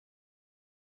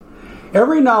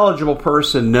Every knowledgeable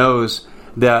person knows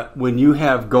that when you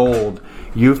have gold,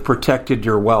 you've protected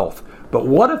your wealth. But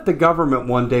what if the government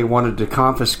one day wanted to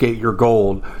confiscate your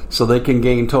gold so they can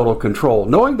gain total control,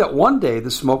 knowing that one day the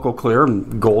smoke will clear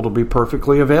and gold will be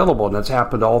perfectly available, and that's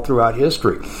happened all throughout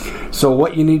history. So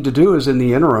what you need to do is, in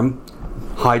the interim,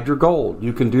 hide your gold.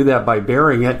 You can do that by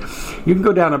burying it. You can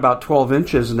go down about 12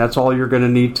 inches, and that's all you're going to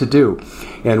need to do.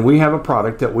 And we have a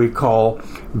product that we call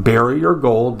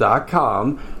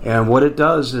buryyourgold.com, and what it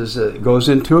does is it goes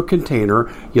into a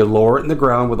container. You lower it in the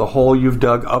ground with a hole you've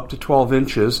dug up to 12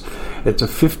 inches. It's a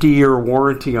 50-year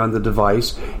warranty on the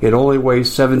device. It only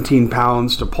weighs 17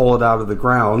 pounds to pull it out of the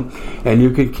ground, and you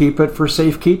can keep it for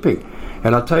safekeeping.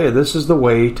 And I'll tell you, this is the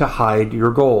way to hide your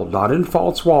gold. Not in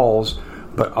false walls,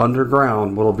 but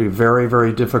underground, will be very,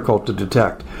 very difficult to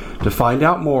detect. To find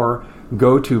out more,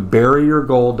 go to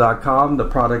buryyourgold.com. The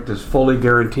product is fully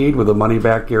guaranteed with a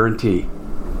money-back guarantee.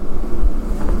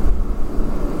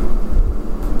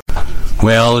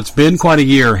 Well, it's been quite a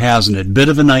year, hasn't it? Bit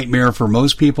of a nightmare for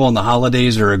most people, and the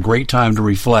holidays are a great time to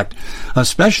reflect,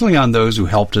 especially on those who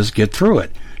helped us get through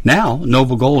it. Now,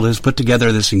 Noble Gold has put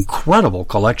together this incredible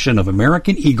collection of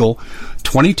American Eagle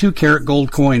 22-karat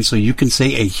gold coins, so you can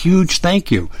say a huge thank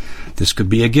you. This could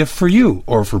be a gift for you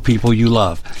or for people you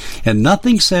love. And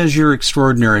nothing says you're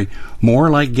extraordinary more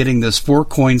like getting this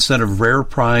 4-coin set of rare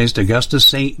prized Augustus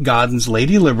St. Gaudens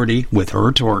Lady Liberty with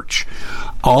her torch.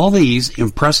 All these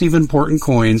impressive, important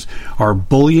coins are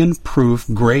bullion-proof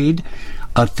grade,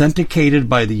 authenticated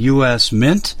by the U.S.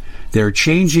 Mint. They're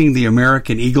changing the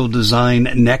American Eagle design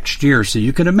next year, so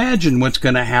you can imagine what's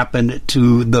going to happen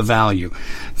to the value.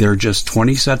 There are just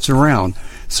 20 sets around,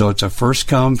 so it's a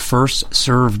first-come,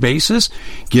 first-served basis.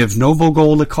 Give Noble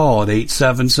Gold a call at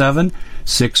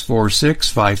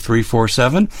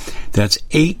 877-646-5347. That's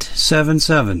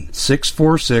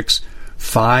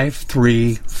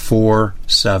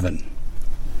 877-646-5347.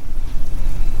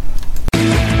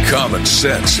 Common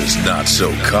sense is not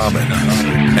so common.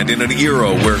 And in an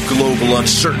era where global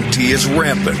uncertainty is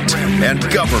rampant and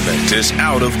government is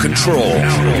out of control,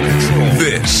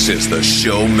 this is the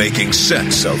show making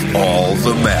sense of all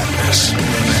the madness.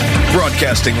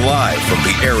 Broadcasting live from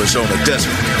the Arizona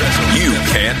desert, you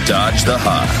can't dodge the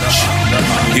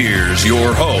Hodge. Here's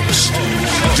your host,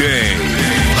 Dave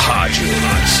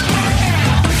Hodges.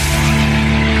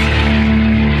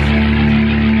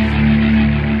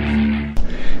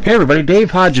 Hey everybody,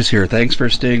 Dave Hodges here. Thanks for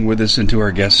staying with us into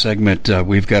our guest segment.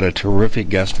 We've got a terrific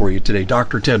guest for you today,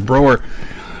 Dr. Ted Broer.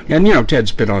 And you know,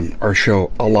 Ted's been on our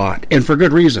show a lot, and for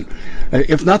good reason.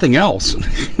 If nothing else,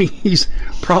 he's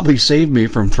probably saved me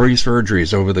from 3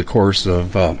 surgeries over the course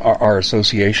of our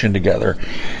association together.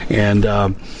 And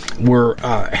we're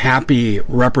happy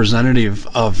representative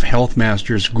of Health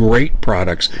Master's great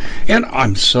products. And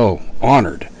I'm so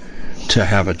honored to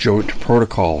have a joint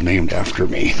protocol named after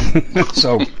me.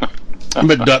 So,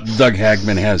 but Doug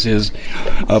Hagman has his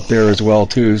up there as well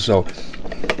too. So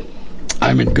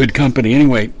I'm in good company.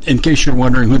 Anyway, in case you're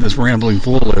wondering who this rambling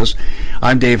fool is,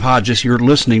 I'm Dave Hodges. You're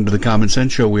listening to the Common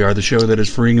Sense Show. We are the show that is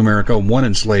freeing America one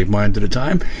enslaved mind at a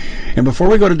time. And before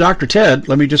we go to Dr. Ted,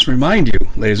 let me just remind you,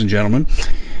 ladies and gentlemen,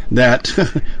 that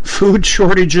food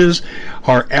shortages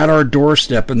are at our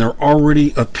doorstep, and they're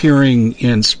already appearing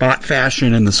in spot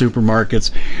fashion in the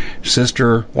supermarkets.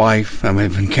 Sister, wife,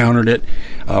 I've encountered it.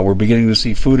 We're beginning to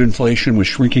see food inflation with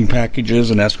shrinking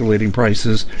packages and escalating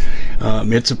prices.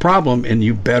 It's a problem, and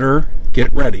you better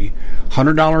get ready.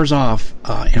 $100 off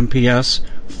MPS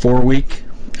 4-week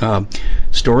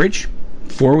storage,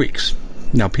 4 weeks.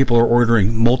 Now, people are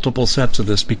ordering multiple sets of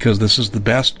this because this is the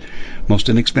best, most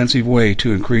inexpensive way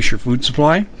to increase your food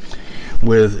supply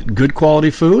with good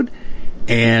quality food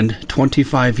and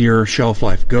 25-year shelf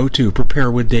life. Go to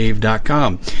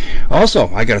preparewithdave.com. Also,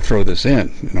 I got to throw this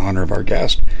in honor of our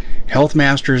guest,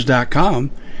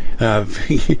 healthmasters.com.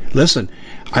 Listen,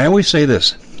 I always say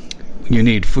this. You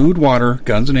need food, water,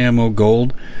 guns and ammo,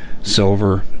 gold,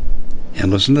 silver,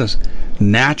 and listen to this,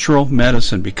 natural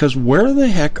medicine, because where the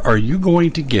heck are you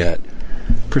going to get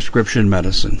prescription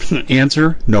medicine?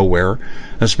 Answer, nowhere,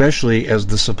 especially as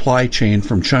the supply chain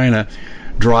from China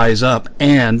dries up,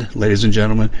 and, ladies and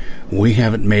gentlemen, we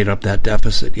haven't made up that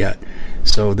deficit yet.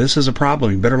 So this is a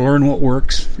problem. You better learn what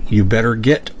works, you better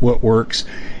get what works,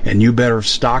 and you better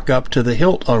stock up to the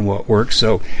hilt on what works.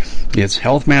 So it's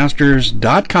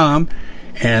healthmasters.com,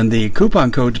 and the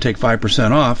coupon code to take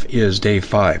 5% off is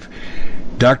Dave5.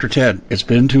 Dr. Ted, it's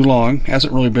been too long.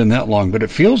 Hasn't really been that long, but it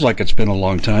feels like it's been a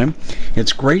long time.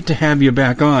 It's great to have you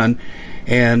back on.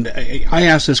 And I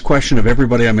ask this question of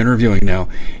everybody I'm interviewing now.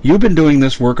 You've been doing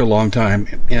this work a long time,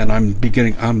 and I'm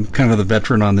kind of the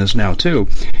veteran on this now too.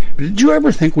 Did you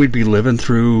ever think we'd be living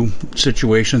through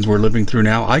situations we're living through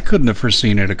now? I couldn't have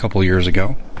foreseen it a couple years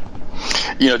ago.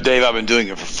 Dave, I've been doing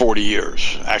it for 40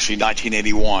 years. Actually,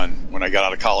 1981, when I got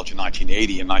out of college in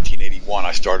 1980, in 1981,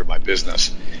 I started my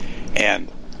business.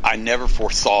 And I never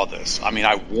foresaw this. I mean,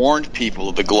 I warned people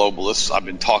of the globalists. I've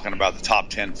been talking about the top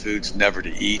 10 foods never to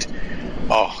eat,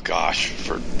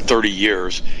 for 30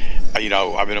 years.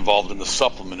 I've been involved in the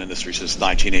supplement industry since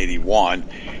 1981.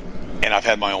 And I've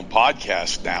had my own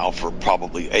podcast now for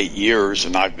probably 8 years.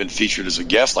 And I've been featured as a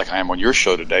guest, like I am on your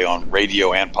show today, on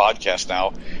radio and podcast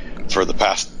now for the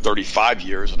past 35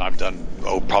 years. And I've done,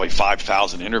 probably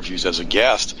 5,000 interviews as a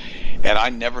guest. And I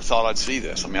never thought I'd see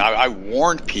this. I mean, I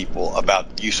warned people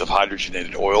about the use of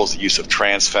hydrogenated oils, the use of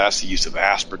trans fats, the use of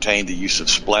aspartame, the use of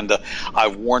Splenda. I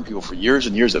warned people for years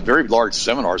and years at very large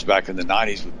seminars back in the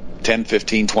 90s with 10,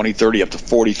 15, 20, 30, up to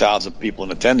 40,000 people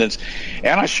in attendance.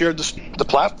 And I shared the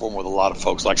platform with a lot of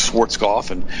folks like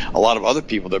Schwarzkopf and a lot of other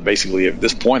people that basically, at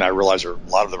this point, I realize a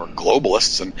lot of them are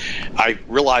globalists. And I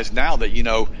realize now that,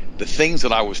 the things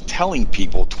that I was telling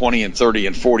people 20 and 30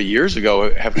 and 40 years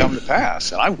ago have come to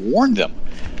pass. And I warned them.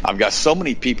 I've got so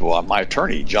many people. My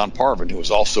attorney, John Parvin, who was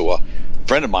also a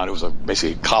friend of mine, who was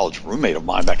basically a college roommate of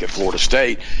mine back at Florida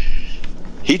State,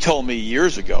 he told me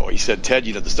years ago, he said, Ted,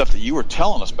 the stuff that you were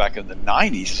telling us back in the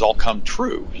 90s has all come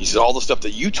true. He said, all the stuff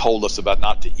that you told us about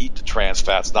not to eat the trans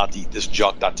fats, not to eat this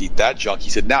junk, not to eat that junk,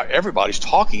 he said, now everybody's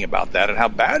talking about that and how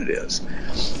bad it is.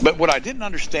 But what I didn't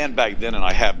understand back then, and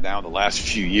I have now in the last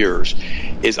few years,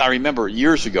 is I remember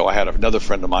years ago I had another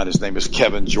friend of mine, his name is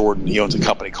Kevin Jordan. He owns a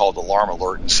company called Alarm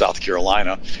Alert in South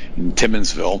Carolina, in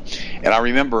Timminsville. And I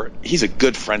remember he's a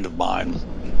good friend of mine.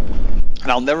 And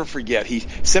I'll never forget, he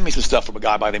sent me some stuff from a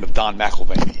guy by the name of Don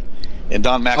McElvaney. And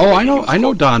Don McElvaney. I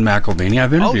know Don McElvaney.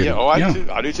 I've interviewed him.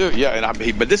 I do too. Yeah,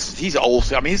 but he's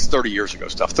old. I mean, he's 30 years ago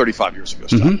stuff, 35 years ago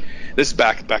stuff. Mm-hmm. This is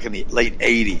back in the late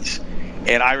 80s.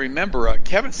 And I remember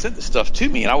Kevin sent this stuff to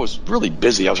me, and I was really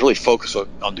busy. I was really focused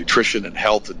on nutrition and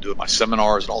health and doing my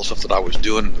seminars and all the stuff that I was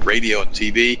doing in the radio and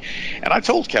TV. And I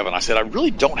told Kevin, I said, I really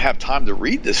don't have time to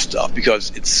read this stuff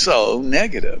because it's so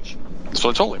negative. That's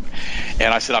what I told him.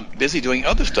 And I said, I'm busy doing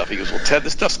other stuff. He goes, well, Ted,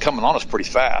 this stuff's coming on us pretty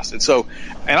fast. And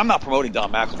I'm not promoting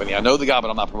Don McElvaney. I know the guy, but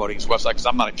I'm not promoting his website because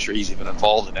I'm not even sure he's even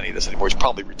involved in any of this anymore. He's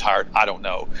probably retired. I don't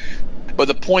know. But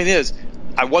the point is,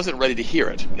 I wasn't ready to hear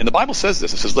it. And the Bible says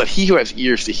this. It says, let he who has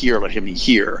ears to hear, let him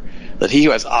hear. Let he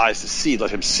who has eyes to see,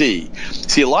 let him see.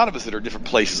 See, a lot of us that are different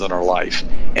places in our life,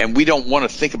 and we don't want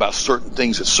to think about certain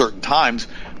things at certain times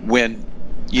when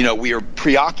we are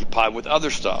preoccupied with other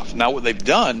stuff. Now, what they've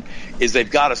done is they've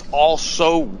got us all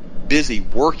so busy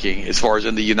working, as far as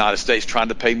in the United States, trying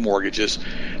to pay mortgages,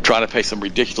 trying to pay some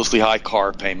ridiculously high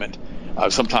car payment,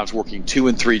 sometimes working 2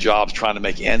 and 3 jobs trying to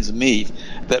make ends meet,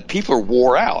 that people are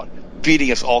wore out,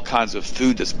 feeding us all kinds of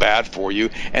food that's bad for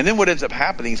you. And then what ends up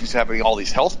happening is we're having all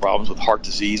these health problems with heart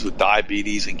disease, with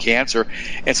diabetes and cancer.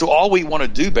 And so all we want to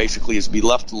do basically is be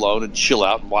left alone and chill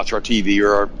out and watch our TV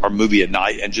or our movie at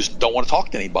night and just don't want to talk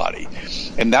to anybody.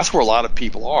 And that's where a lot of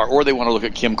people are. Or they want to look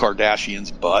at Kim Kardashian's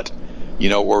butt,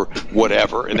 or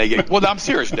whatever, and they get. Well, I'm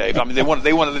serious, Dave. I mean,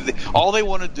 all they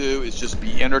want to do is just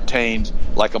be entertained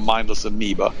like a mindless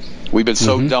amoeba. We've been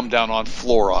so dumbed down on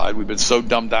fluoride. We've been so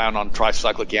dumbed down on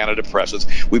tricyclic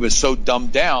antidepressants. We've been so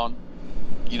dumbed down,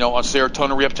 on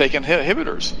serotonin reuptake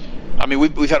inhibitors. I mean,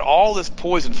 we've had all this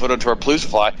poison put into our food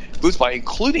supply,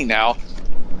 including now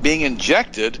being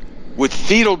injected with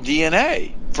fetal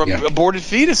DNA from aborted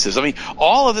fetuses. I mean,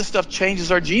 all of this stuff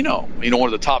changes our genome. One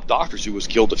of the top doctors who was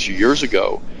killed a few years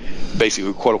ago,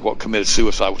 basically, quote unquote, committed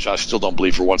suicide, which I still don't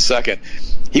believe for one second.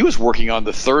 He was working on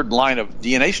the third line of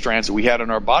DNA strands that we had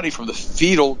in our body from the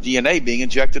fetal DNA being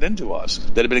injected into us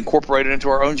that had been incorporated into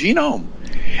our own genome.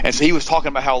 And so he was talking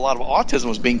about how a lot of autism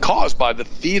was being caused by the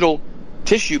fetal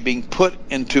tissue being put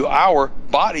into our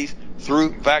bodies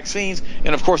through vaccines.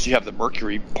 And of course, you have the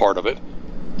mercury part of it.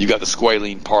 You've got the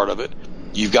squalene part of it.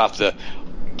 You've got the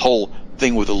whole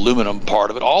thing with aluminum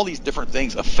part of it. All these different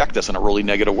things affect us in a really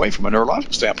negative way from a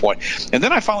neurological standpoint. And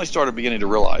then I finally started beginning to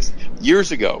realize,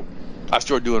 years ago, I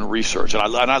started doing research, and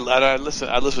I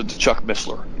listened to Chuck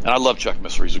Missler, and I love Chuck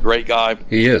Missler. He's a great guy.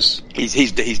 He is.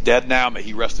 He's dead now. May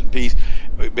he rest in peace.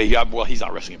 Well, he's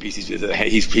not resting in peace.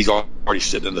 He's already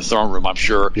sitting in the throne room, I'm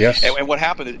sure. Yes. And what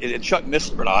happened? And Chuck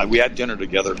Missler and I, we had dinner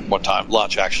together one time,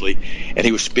 lunch actually, and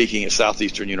he was speaking at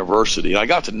Southeastern University, and I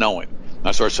got to know him.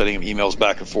 I started sending him emails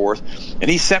back and forth, and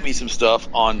he sent me some stuff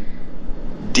on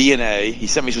DNA. He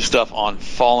sent me some stuff on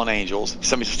fallen angels. He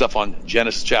sent me some stuff on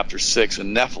Genesis chapter 6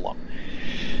 and Nephilim.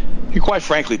 Quite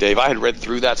frankly, Dave, I had read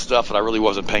through that stuff and I really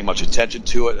wasn't paying much attention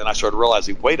to it. And I started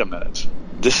realizing, wait a minute,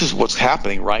 this is what's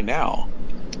happening right now.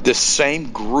 This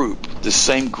same group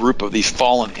of these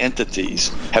fallen entities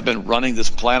have been running this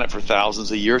planet for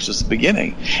thousands of years since the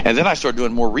beginning. And then I started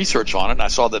doing more research on it, and I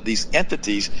saw that these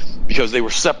entities, because they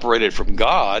were separated from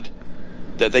God,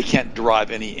 that they can't derive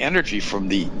any energy from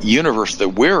the universe that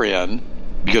we're in,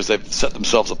 because they've set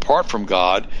themselves apart from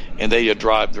God, and they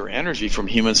derive their energy from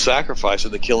human sacrifice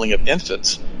and the killing of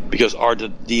infants, because our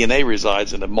DNA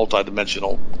resides in a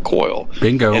multidimensional coil.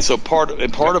 Bingo. And so part of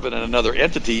it in another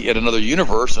entity, in another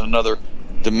universe, in another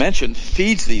dimension,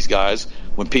 feeds these guys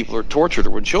when people are tortured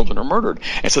or when children are murdered.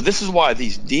 And so this is why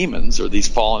these demons or these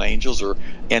fallen angels or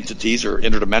entities or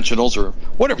interdimensionals or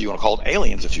whatever you want to call it,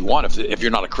 aliens if you want, if you're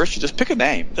not a Christian, just pick a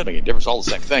name. It doesn't make any difference, all the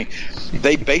same thing.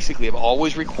 They basically have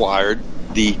always required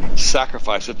the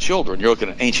sacrifice of children. You're looking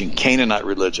at ancient Canaanite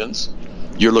religions.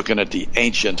 You're looking at the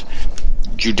ancient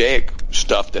Judaic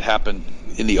stuff that happened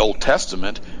in the Old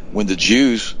Testament when the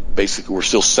Jews basically were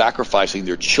still sacrificing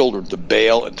their children to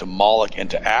Baal and to Moloch and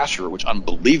to Asherah, which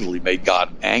unbelievably made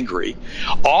God angry.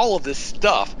 All of this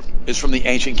stuff is from the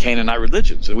ancient Canaanite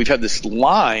religions. And we've had this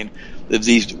line of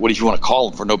these, what do you want to call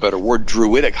them for no better word,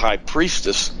 Druidic high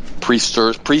priests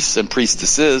and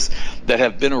priestesses that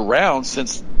have been around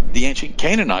since the ancient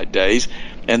Canaanite days.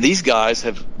 And these guys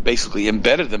have basically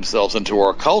embedded themselves into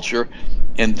our culture,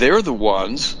 and they're the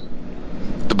ones,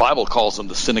 the Bible calls them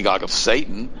the synagogue of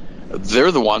Satan.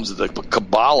 They're the ones that the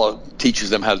Kabbalah teaches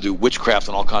them how to do witchcraft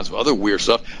and all kinds of other weird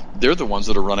stuff. They're the ones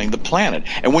that are running the planet.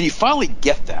 And when you finally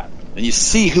get that, and you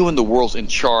see who in the world's in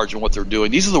charge and what they're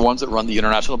doing, these are the ones that run the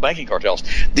international banking cartels.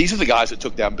 These are the guys that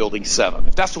took down Building 7.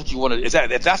 If that's what you want to,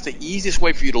 if that's the easiest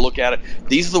way for you to look at it,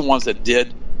 these are the ones that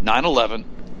did 9/11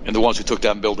 and the ones who took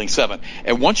down Building 7.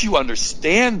 And once you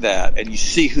understand that and you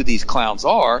see who these clowns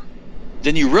are,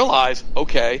 then you realize,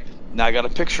 okay, now I got a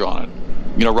picture on it.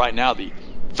 You know, right now the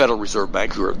Federal Reserve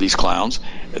Bank, who are these clowns,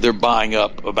 they're buying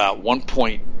up about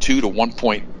 $1.2 to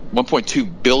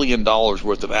 $1.2 billion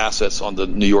worth of assets on the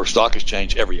New York Stock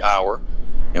Exchange every hour,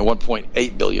 and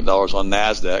 $1.8 billion on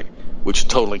NASDAQ, which is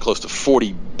totaling close to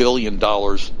 $40 billion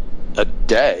a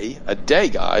day,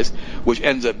 guys, which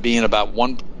ends up being about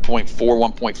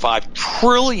 $1.5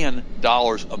 trillion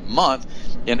a month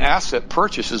in asset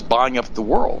purchases, buying up the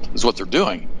world is what they're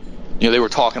doing. You know, they were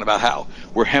talking about how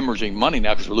we're hemorrhaging money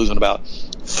now because we're losing about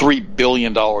 $3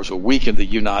 billion a week in the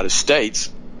United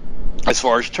States as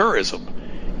far as tourism.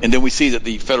 And then we see that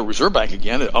the Federal Reserve Bank,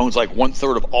 again, it owns like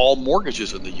 1/3 of all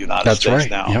mortgages in the United States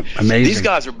now. Yep, amazing. These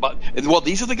guys are, well,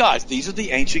 these are the guys. These are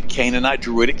the ancient Canaanite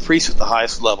Druidic priests at the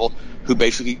highest level who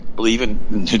basically believe in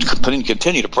and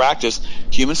continue to practice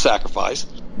human sacrifice.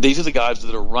 These are the guys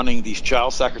that are running these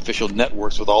child sacrificial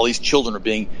networks with all these children are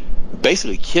being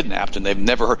basically kidnapped, and they've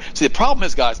never heard. See, the problem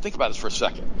is, guys, think about this for a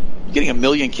second. You're getting 1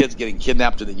 million kids getting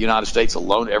kidnapped in the United States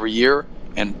alone every year,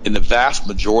 and in the vast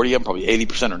majority of them, probably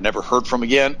 80%, are never heard from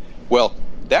again. Well,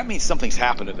 that means something's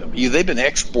happened to them. Either they've been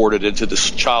exported into the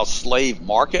child slave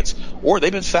markets, or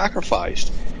they've been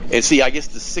sacrificed. And see, I guess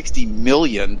the 60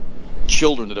 million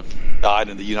children that have died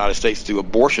in the United States through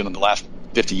abortion in the last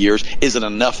 50 years isn't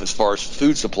enough as far as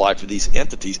food supply for these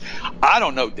entities. I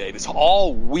don't know, Dave. It's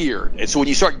all weird. And so when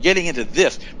you start getting into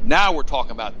this, now we're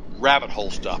talking about rabbit hole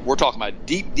stuff. We're talking about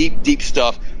deep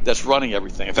stuff that's running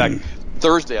everything. In fact,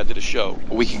 Thursday I did a show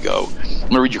a week ago. I'm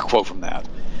going to read you a quote from that.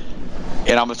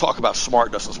 And I'm going to talk about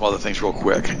smart dust and some other things real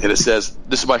quick. And it says,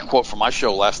 this is my quote from my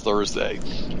show last Thursday.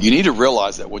 You need to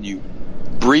realize that when you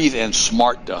breathe in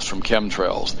smart dust from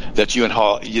chemtrails, that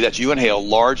you inhale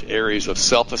large areas of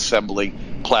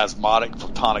self-assembling plasmatic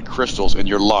photonic crystals in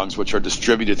your lungs, which are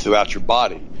distributed throughout your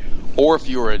body. Or if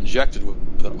you are injected with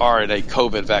an RNA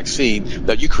COVID vaccine,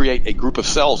 that you create a group of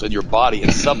cells in your body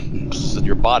and substances in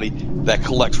your body that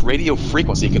collects radio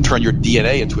frequency and can turn your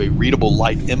DNA into a readable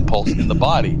light impulse in the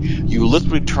body. You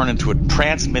literally turn into a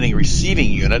transmitting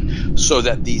receiving unit so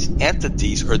that these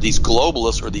entities or these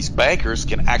globalists or these bankers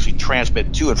can actually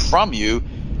transmit to and from you,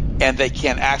 and they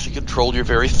can actually control your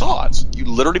very thoughts. You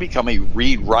literally become a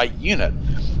read-write unit.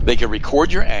 They can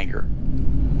record your anger.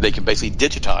 They can basically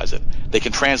digitize it. They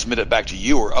can transmit it back to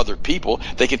you or other people.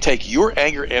 They can take your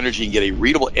anger energy and get a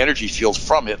readable energy field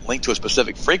from it linked to a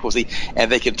specific frequency,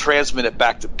 and they can transmit it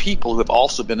back to people who have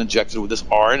also been injected with this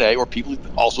RNA, or people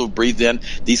who also breathed in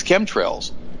these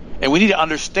chemtrails. And we need to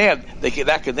understand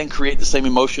that can then create the same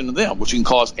emotion in them, which can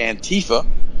cause Antifa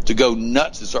to go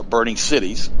nuts and start burning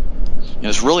cities. And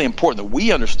it's really important that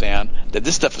we understand that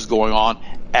this stuff is going on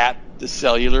at the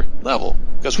cellular level,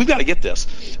 because we've got to get this.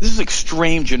 This is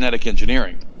extreme genetic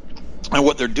engineering. And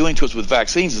what they're doing to us with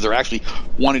vaccines is they're actually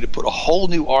wanting to put a whole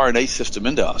new RNA system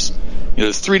into us.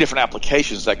 There's 3 different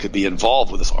applications that could be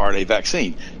involved with this RNA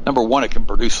vaccine. Number one, it can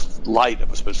produce light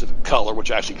of a specific color,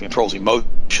 which actually controls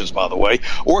emotions, by the way,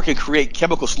 or it can create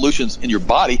chemical solutions in your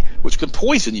body, which can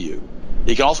poison you.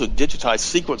 It can also digitize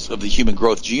sequence of the human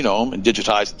growth genome and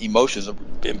digitize emotions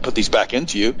and put these back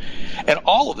into you. And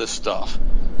all of this stuff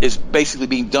is basically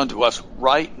being done to us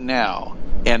right now.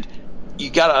 And you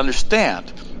got to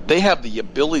understand, they have the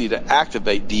ability to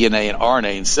activate DNA and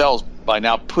RNA in cells by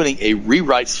now putting a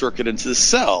rewrite circuit into the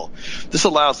cell. This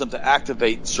allows them to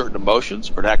activate certain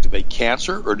emotions or to activate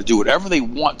cancer or to do whatever they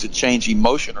want to change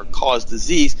emotion or cause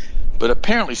disease. But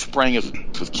apparently spraying it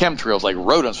with chemtrails like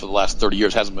rodents for the last 30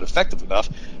 years hasn't been effective enough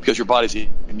because your body's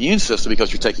immune system,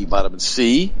 because you're taking vitamin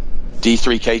C,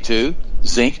 D3K2,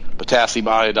 zinc, potassium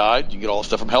iodide. You get all the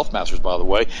stuff from Health Masters, by the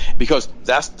way, because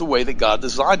that's the way that God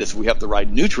designed us. If we have the right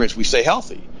nutrients, we stay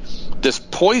healthy. This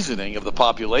poisoning of the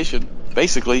population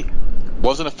basically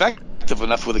wasn't effective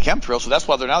enough with the chemtrails, so that's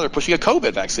why they're pushing a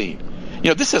COVID vaccine.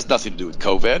 This has nothing to do with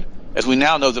COVID, as we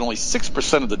now know that only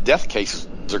 6% of the death cases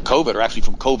are COVID are actually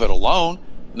from COVID alone,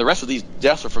 and the rest of these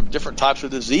deaths are from different types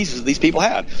of diseases these people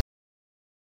had.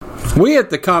 We at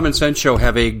the Common Sense Show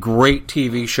have a great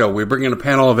TV show. We bring in a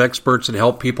panel of experts and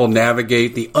help people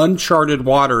navigate the uncharted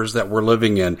waters that we're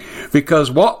living in.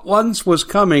 Because what once was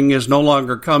coming is no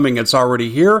longer coming. It's already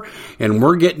here, and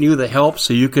we're getting you the help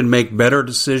so you can make better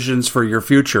decisions for your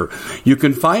future. You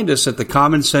can find us at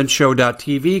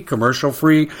thecommonsenseshow.tv,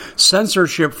 commercial-free,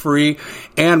 censorship-free,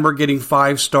 and we're getting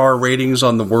 5-star ratings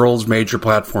on the world's major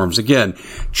platforms. Again,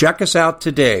 check us out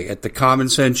today at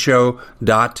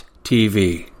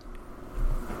thecommonsenseshow.tv.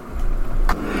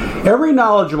 Every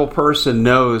knowledgeable person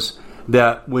knows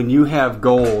that when you have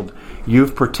gold,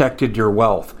 you've protected your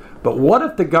wealth. But what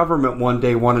if the government one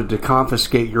day wanted to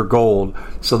confiscate your gold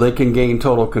so they can gain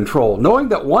total control, knowing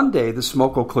that one day the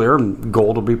smoke will clear and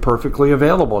gold will be perfectly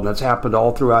available, and that's happened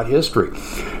all throughout history.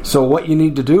 So what you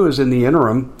need to do is, in the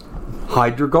interim,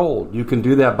 hide your gold. You can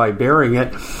do that by burying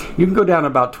it. You can go down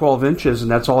about 12 inches, and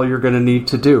that's all you're going to need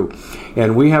to do.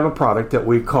 And we have a product that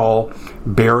we call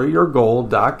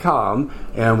buryyourgold.com,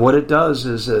 and what it does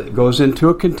is it goes into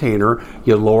a container.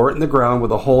 You lower it in the ground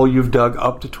with a hole you've dug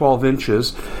up to 12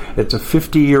 inches. It's a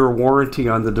 50-year warranty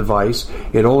on the device.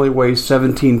 It only weighs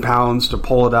 17 pounds to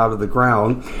pull it out of the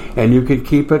ground, and you can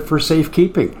keep it for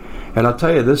safekeeping. And I'll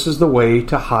tell you, this is the way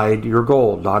to hide your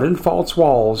gold, not in false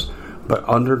walls, but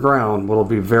underground. Will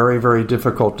be very, very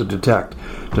difficult to detect.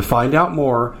 To find out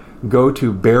more, go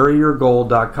to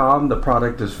buryyourgold.com. The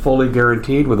product is fully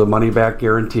guaranteed with a money-back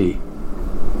guarantee.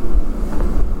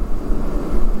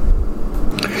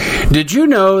 Did you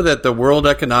know that the World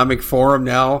Economic Forum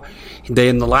now,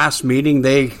 in the last meeting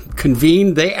they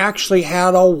convened, they actually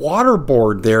had a water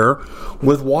board there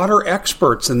with water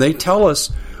experts, and they tell us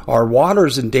our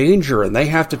water's in danger and they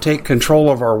have to take control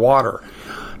of our water.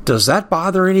 Does that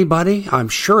bother anybody? I'm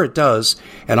sure it does.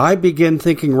 And I begin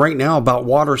thinking right now about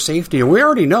water safety. And we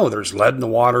already know there's lead in the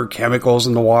water, chemicals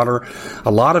in the water.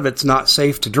 A lot of it's not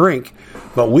safe to drink.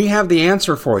 But we have the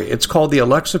answer for you. It's called the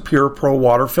Alexa Pure Pro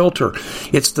Water Filter.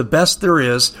 It's the best there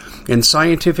is, and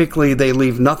scientifically they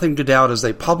leave nothing to doubt as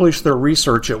they publish their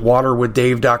research at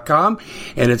waterwithdave.com,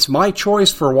 and it's my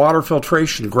choice for water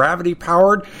filtration. Gravity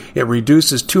powered, it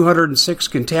reduces 206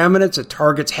 contaminants, it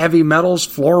targets heavy metals,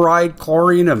 fluoride,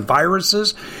 chlorine, and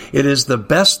viruses. It is the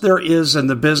best there is in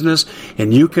the business,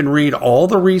 and you can read all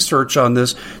the research on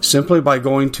this simply by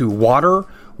going to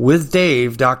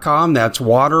waterwithdave.com. That's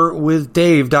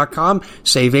waterwithdave.com.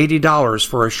 Save $80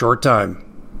 for a short time.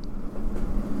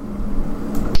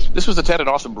 This was the Ted and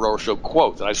Austin Broer Show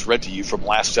quote that I just read to you from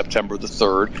last September the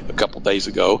 3rd, a couple days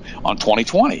ago, on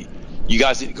 2020. You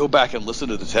guys need to go back and listen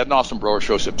to the Ted and Austin Broer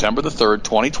Show September the 3rd,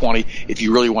 2020, if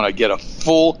you really want to get a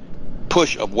full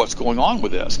push of what's going on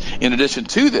with this. In addition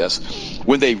to this,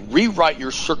 when they rewrite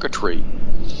your circuitry,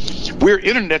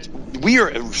 we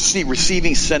are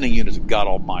receiving sending units of God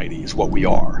Almighty is what we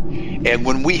are. And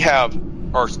when we have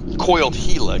our coiled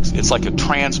helix, it's like a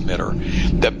transmitter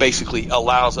that basically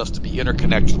allows us to be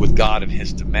interconnected with God in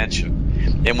His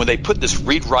dimension. And when they put this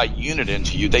read-write unit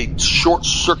into you, they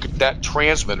short-circuit that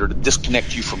transmitter to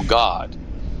disconnect you from God.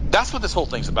 That's what this whole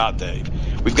thing's about, Dave.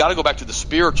 We've got to go back to the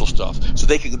spiritual stuff so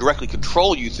they can directly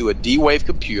control you through a D-Wave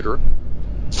computer,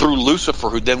 through Lucifer,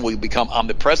 who then will become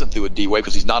omnipresent through a D-Wave,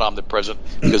 because he's not omnipresent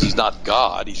because he's not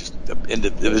God. He's just an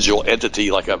individual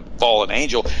entity like a fallen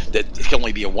angel that can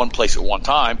only be in one place at one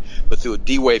time. But through a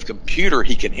D-Wave computer,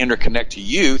 he can interconnect to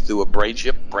you through a brain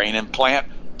chip, brain implant,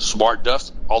 smart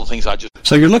dust, all the things I just...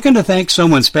 So you're looking to thank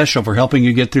someone special for helping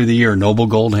you get through the year. Noble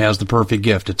Gold has the perfect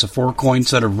gift. It's a 4-coin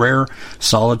set of rare,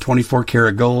 solid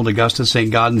 24-karat gold Augusta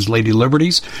St. Gaudens Lady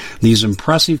Liberties. These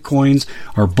impressive coins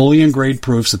are bullion-grade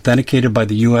proofs authenticated by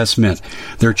the U.S. Mint.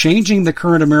 They're changing the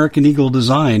current American Eagle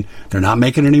design. They're not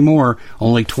making any more.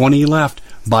 Only 20 left.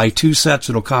 Buy 2 sets.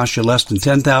 It'll cost you less than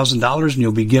 $10,000, and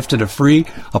you'll be gifted a free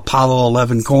Apollo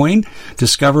 11 coin.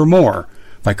 Discover more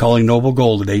by calling Noble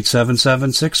Gold at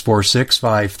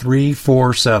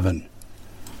 877-646-5347.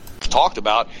 Talked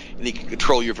about, and he can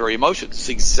control your very emotions. It's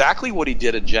exactly what he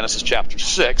did in Genesis chapter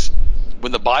 6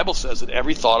 when the Bible says that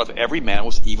every thought of every man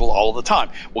was evil all the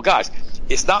time. Well, guys,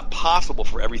 it's not possible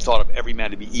for every thought of every man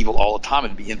to be evil all the time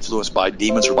and to be influenced by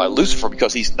demons or by Lucifer,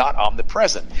 because he's not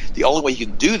omnipresent. The only way he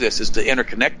can do this is to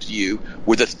interconnect you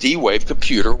with a D-Wave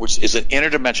computer, which is an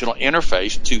interdimensional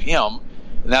interface to him.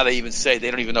 Now they even say they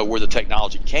don't even know where the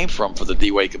technology came from for the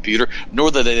D-Wave computer,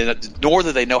 nor do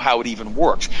they know how it even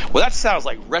works. Well, that sounds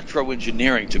like retro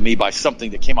engineering to me by something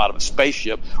that came out of a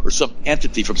spaceship or some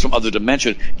entity from some other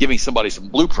dimension giving somebody some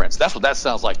blueprints. That's what that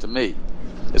sounds like to me.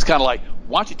 It's kind of like,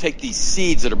 why don't you take these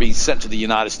seeds that are being sent to the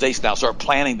United States now, start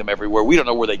planting them everywhere. We don't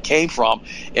know where they came from,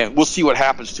 and we'll see what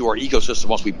happens to our ecosystem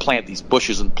once we plant these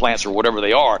bushes and plants or whatever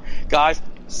they are. Guys,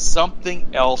 something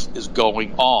else is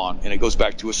going on, and it goes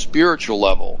back to a spiritual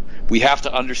level. We have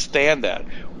to understand that.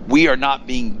 We are not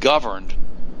being governed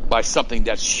by something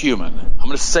that's human. I'm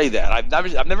going to say that.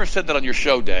 I've never said that on your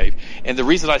show, Dave, and the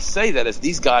reason I say that is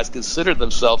these guys consider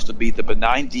themselves to be the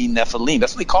benign D Nephilim.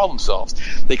 That's what they call themselves.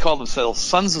 They call themselves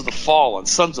sons of the fallen,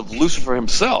 sons of Lucifer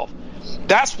himself.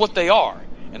 That's what they are,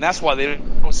 and that's why they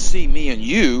don't see me and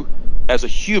you as a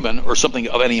human or something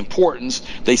of any importance.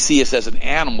 They see us as an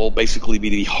animal, basically to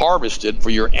be harvested for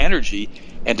your energy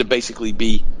and to basically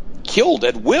be killed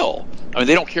at will. I mean,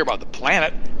 they don't care about the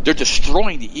planet. They're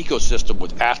destroying the ecosystem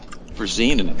with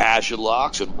atrazine and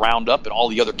agilox and Roundup and all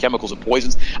the other chemicals and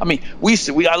poisons. I mean, I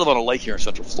live on a lake here in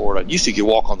Central Florida. You could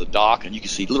walk on the dock and you can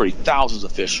see literally thousands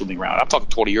of fish swimming around. I'm talking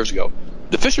 20 years ago.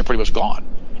 The fish are pretty much gone.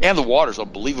 And the water's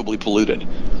unbelievably polluted.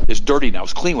 It's dirty now.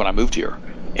 It's clean when I moved here.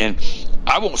 And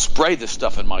I won't spray this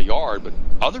stuff in my yard, but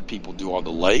other people do on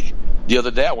the lake. The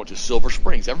other day I went to Silver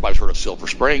Springs. Everybody's heard of Silver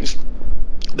Springs,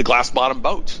 the glass-bottom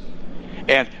boats.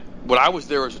 And when I was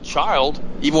there as a child,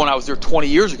 even when I was there 20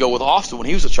 years ago with Austin, when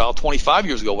he was a child, 25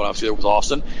 years ago when I was there with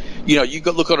Austin, you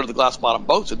go look under the glass-bottom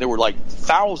boats, and there were like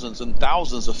thousands and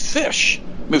thousands of fish. I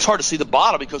mean, it was hard to see the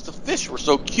bottom because the fish were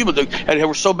so cumulative, and there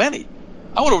were so many.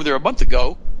 I went over there a month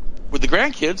ago with the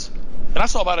grandkids, and I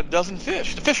saw about a dozen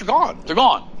fish. The fish are gone. They're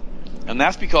gone. And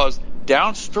that's because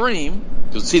downstream,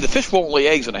 because see, the fish won't lay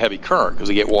eggs in a heavy current because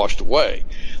they get washed away.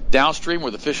 Downstream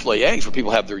where the fish lay eggs, where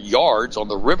people have their yards on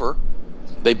the river,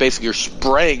 they basically are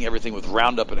spraying everything with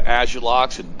Roundup and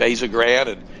Agilox and Bazagran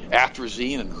and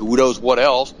atrazine and who knows what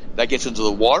else. That gets into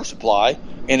the water supply,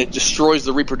 and it destroys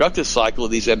the reproductive cycle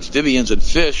of these amphibians and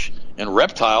fish and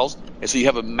reptiles. And so you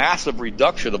have a massive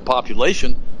reduction of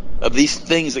population of these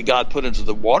things that God put into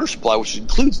the water supply, which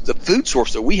includes the food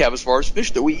source that we have as far as fish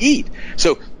that we eat.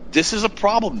 So this is a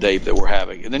problem, Dave, that we're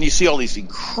having. And then you see all these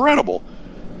incredible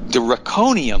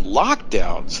draconian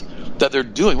lockdowns that they're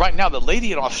doing. Right now, the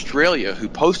lady in Australia who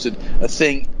posted a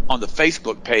thing on the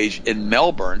Facebook page in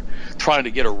Melbourne trying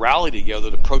to get a rally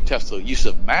together to protest the use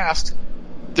of masks,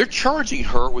 they're charging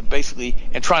her with basically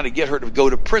and trying to get her to go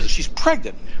to prison. She's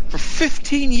pregnant for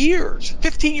 15 years.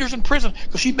 15 years in prison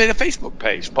because she made a Facebook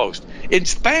page post. In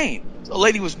Spain, a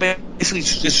lady was basically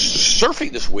just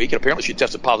surfing this week, and apparently she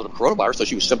tested positive coronavirus, so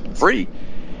she was symptom-free.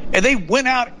 And they went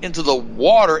out into the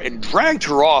water and dragged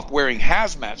her off wearing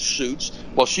hazmat suits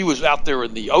while she was out there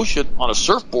in the ocean on a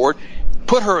surfboard,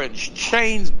 put her in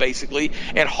chains basically,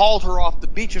 and hauled her off the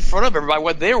beach in front of everybody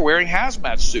while they were wearing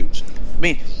hazmat suits. I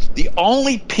mean, the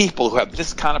only people who have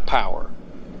this kind of power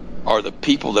are the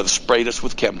people that have sprayed us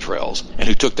with chemtrails and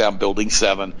who took down Building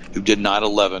 7, who did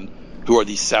 9/11, who are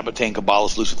these Sabbatean,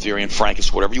 Kabbalists, Luciferian,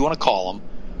 Frankists, whatever you want to call them.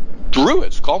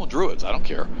 Druids, call them Druids, I don't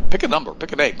care. Pick a number,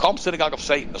 pick a name. Call them Synagogue of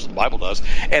Satan, that's what the Bible does.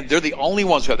 And they're the only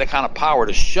ones who have that kind of power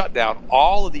to shut down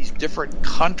all of these different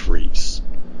countries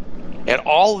and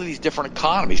all of these different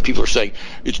economies. People are saying,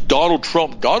 it's Donald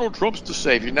Trump. Donald Trump's the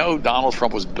savior. No, Donald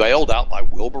Trump was bailed out by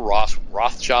Wilbur Ross,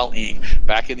 Rothschild Inc.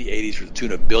 back in the 80s for the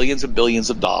tune of billions and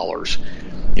billions of dollars.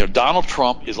 Donald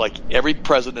Trump is like every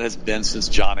president has been since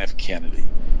John F. Kennedy.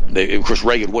 Of course,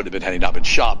 Reagan wouldn't have been had he not been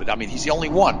shot, but I mean, he's the only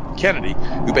one, Kennedy,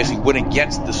 who basically went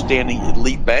against the standing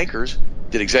elite bankers,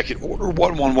 did Executive Order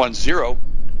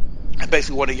 1110,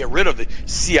 basically want to get rid of the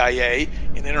CIA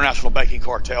and the international banking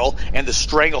cartel and the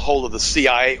stranglehold of the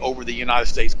CIA over the United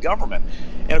States government.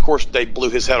 And, of course, they blew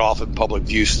his head off in public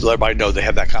view so everybody knows they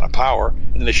have that kind of power.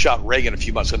 And then they shot Reagan a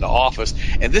few months into office.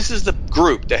 And this is the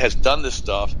group that has done this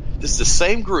stuff. This is the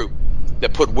same group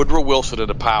that put Woodrow Wilson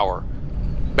into power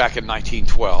back in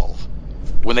 1912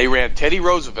 when they ran Teddy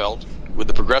Roosevelt with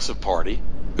the Progressive Party,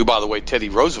 who, by the way, Teddy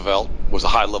Roosevelt was a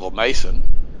high-level Mason,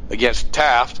 against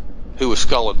Taft, who was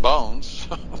skull and bones.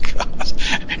 Oh, gosh.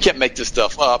 Can't make this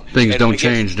stuff up. Things don't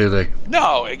change, do they?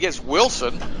 No, against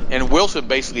Wilson. And Wilson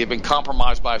basically had been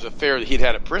compromised by his affair that he'd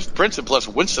had at Princeton. Plus,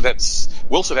 Wilson had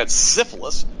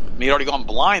syphilis. I mean, he'd already gone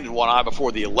blind in one eye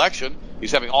before the election. He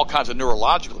was having all kinds of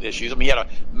neurological issues. I mean, he had a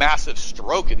massive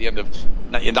stroke at the end of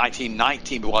in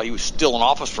 1919, but while he was still in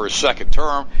office for his second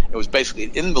term, it was basically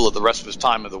an invalid the rest of his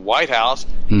time in the White House.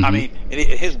 Mm-hmm. I mean,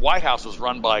 his White House was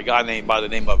run by a guy named by the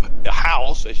name of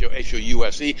House, House,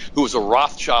 who was a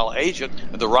Rothschild agent.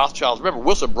 And the Rothschilds, remember,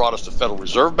 Wilson brought us the Federal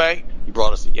Reserve Bank. He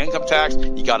brought us the income tax.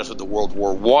 He got us into World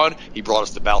War I. He brought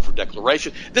us the Balfour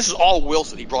Declaration. This is all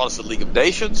Wilson. He brought us the League of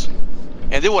Nations.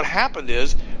 And then what happened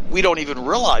is, we don't even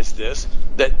realize this,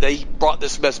 that they brought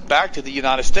this mess back to the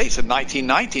United States in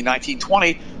 1919,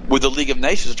 1920 with the League of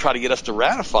Nations to try to get us to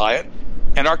ratify it.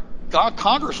 And our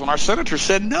Congress, when our senators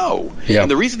said no. Yep.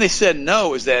 And the reason they said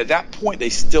no is that at that point they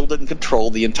still didn't control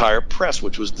the entire press,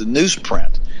 which was the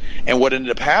newsprint. And what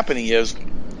ended up happening is,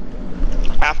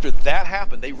 after that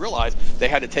happened, they realized they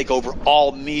had to take over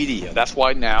all media. That's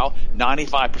why now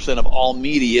 95% of all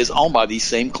media is owned by these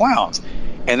same clowns.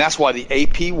 And that's why the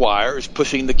AP Wire is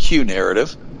pushing the Q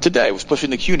narrative today. It was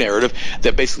pushing the Q narrative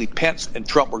that basically Pence and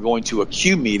Trump were going to a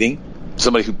Q meeting,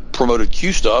 somebody who promoted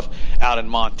Q stuff out in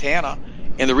Montana.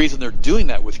 And the reason they're doing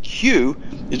that with Q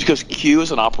is because Q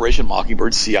is an Operation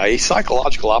Mockingbird CIA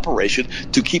psychological operation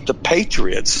to keep the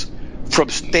patriots from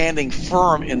standing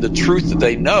firm in the truth that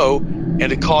they know, and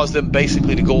to cause them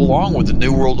basically to go along with the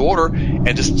New World Order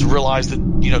and just to realize that,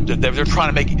 you know, they're trying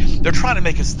to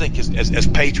make us think as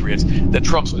patriots that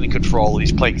Trump's in control and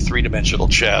he's playing three-dimensional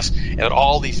chess and that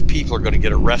all these people are going to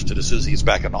get arrested as soon as he gets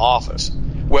back in office.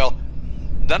 Well,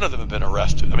 none of them have been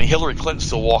arrested. I mean, Hillary Clinton's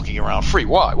still walking around free.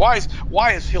 Why?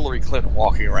 Why is Hillary Clinton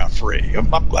walking around free?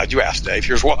 I'm glad you asked, Dave.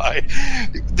 Here's why.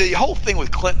 The whole thing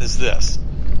with Clinton is this.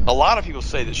 A lot of people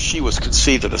say that she was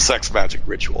conceived in a sex magic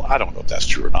ritual. I don't know if that's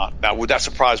true or not. Now, would that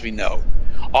surprise me? No.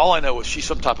 All I know is she's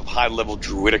some type of high-level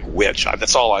druidic witch.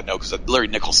 That's all I know, because Larry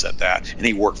Nichols said that, and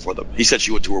he worked for them. He said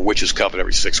she went to her witch's coven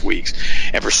every 6 weeks.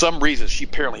 And for some reason, she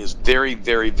apparently is very,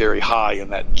 very, very high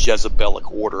in that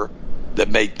Jezebelic order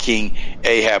that made King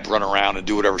Ahab run around and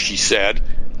do whatever she said.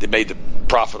 That made the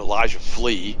prophet Elijah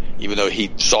flee, even though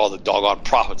he saw the doggone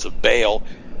prophets of Baal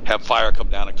have fire come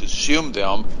down and consume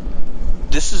them.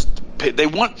 This is they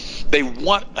want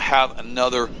to have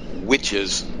another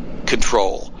witches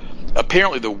control.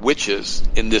 Apparently, the witches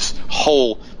in this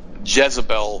whole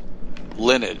Jezebel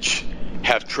lineage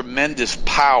have tremendous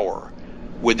power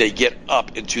when they get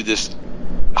up into this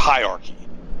hierarchy.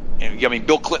 And I mean,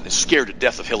 Bill Clinton is scared to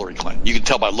death of Hillary Clinton. You can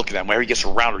tell by looking at him. Whenever he gets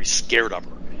around her, he's scared of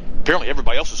her. Apparently,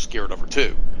 everybody else is scared of her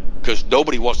too, because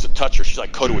nobody wants to touch her. She's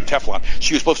like coated with Teflon.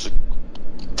 She was supposed to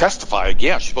testify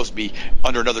again. She's supposed to be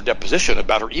under another deposition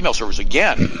about her email servers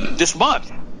again this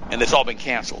month, and it's all been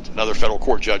canceled. Another federal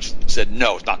court judge said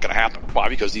no, it's not going to happen. Why?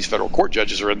 Because these federal court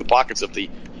judges are in the pockets of the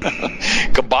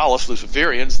Kabbalists,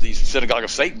 Luciferians, these Synagogue of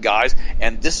Satan guys,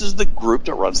 and this is the group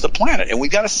that runs the planet, and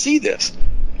we've got to see this.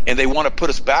 And they want to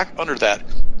put us back under that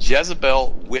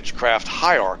Jezebel witchcraft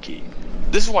hierarchy.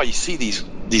 This is why you see these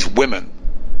women.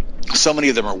 So many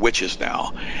of them are witches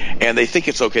now, and they think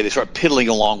it's okay. They start piddling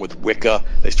along with Wicca.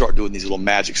 They start doing these little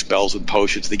magic spells and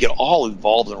potions. They get all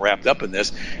involved and wrapped up in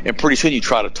this, and pretty soon you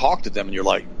try to talk to them, and you're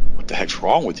like, what the heck's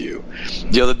wrong with you?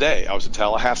 The other day, I was in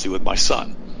Tallahassee with my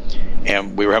son,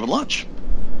 and we were having lunch,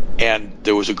 and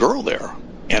there was a girl there,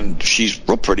 and she's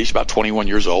real pretty. She's about 21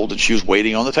 years old, and she was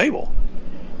waiting on the table.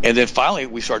 And then finally,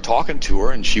 we started talking to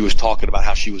her, and she was talking about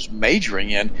how she was majoring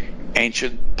in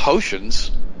ancient potions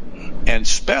and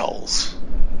spells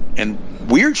and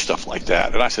weird stuff like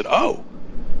that. And I said, oh.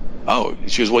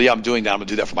 She goes, well, yeah, I'm doing that. I'm going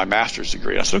to do that for my master's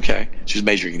degree. And I said, okay. She was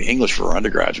majoring in English for her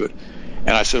undergraduate.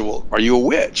 And I said, well, are you a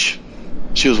witch?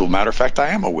 She goes, well, matter of fact, I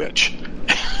am a witch.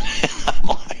 I'm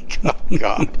like, oh,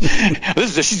 God.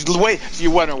 She's the way. So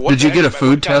you're wondering, what did you get a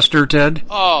food tester, Ted?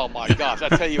 Oh, my gosh. I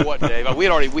tell you what, Dave. We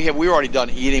were already done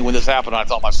eating when this happened. And I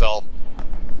thought to myself,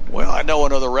 well, I know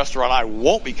another restaurant I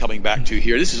won't be coming back to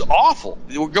here. This is awful.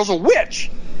 The girl's a witch.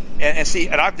 And see,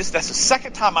 that's the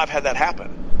second time I've had that happen.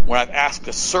 When I've asked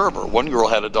a server, one girl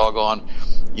had a doggone,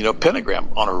 pentagram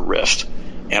on her wrist.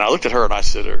 And I looked at her and I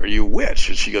said, "Are you a witch?"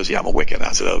 And she goes, "Yeah, I'm a Wiccan." And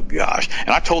I said, "Oh gosh." And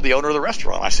I told the owner of the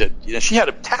restaurant, I said, she had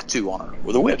a tattoo on her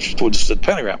with a witch, just a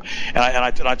pentagram. And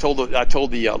I told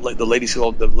the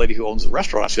lady who owns the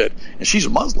restaurant, I said, and she's a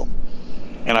Muslim.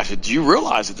 And I said, "Do you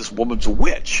realize that this woman's a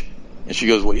witch?" And she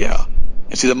goes, "Well, yeah."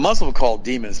 And see, the Muslim call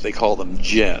demons, they call them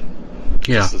jinn.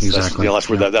 Yeah, exactly. That's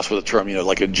where the term,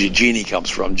 like a genie comes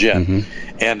from, jinn.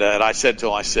 Mm-hmm. And I said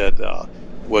to him,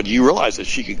 well, do you realize that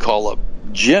she could call up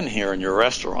jinn here in your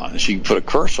restaurant, and she can put a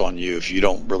curse on you if you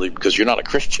don't really, because you're not a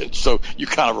Christian, so you're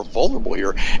kind of vulnerable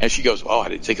here. And she goes, "Oh, I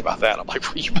didn't think about that." I'm like,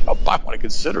 "Well, you might want to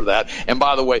consider that. And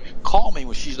by the way, call me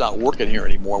when she's not working here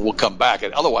anymore, and we'll come back.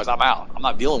 And otherwise, I'm out. I'm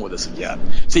not dealing with this again."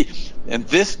 See, and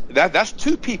that's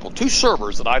two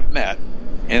servers that I've met.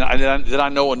 And then I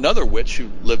know another witch who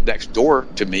lived next door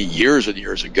to me years and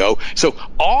years ago. So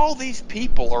all these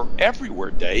people are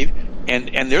everywhere, Dave,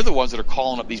 and they're the ones that are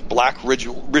calling up these black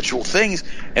ritual things,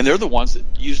 and they're the ones that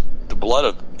use the blood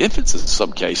of infants in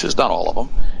some cases, not all of them,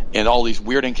 and all these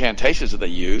weird incantations that they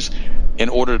use in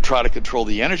order to try to control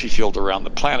the energy field around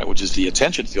the planet, which is the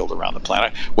attention field around the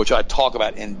planet, which I talk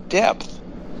about in depth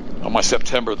on my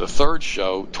September the 3rd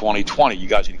show, 2020. You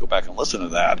guys need to go back and listen to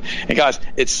that. And guys,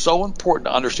 it's so important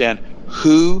to understand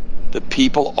who the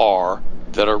people are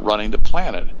that are running the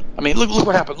planet. I mean, look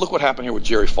what happened. Look what happened here with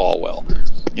Jerry Falwell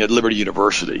at Liberty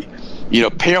University.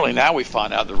 Apparently now we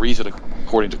find out the reason,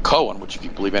 according to Cohen, which if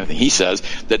you believe anything he says,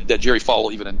 that Jerry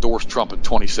Falwell even endorsed Trump in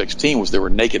 2016 was there were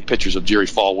naked pictures of Jerry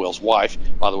Falwell's wife.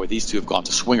 By the way, these two have gone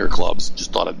to swinger clubs.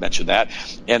 Just thought I'd mention that.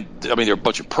 And, I mean, they're a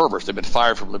bunch of perverts. They've been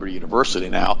fired from Liberty University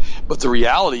now. But the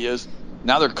reality is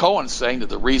now they're Cohen saying that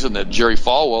the reason that Jerry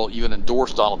Falwell even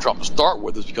endorsed Donald Trump to start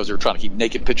with is because they were trying to keep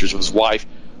naked pictures of his wife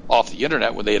off the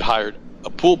internet when they had hired a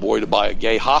pool boy to buy a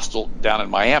gay hostel down in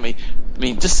Miami. I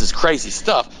mean, this is crazy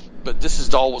stuff. But this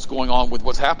is all what's going on with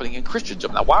what's happening in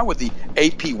Christendom. Now, why would the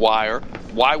AP Wire,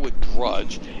 why would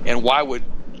Drudge, and why would,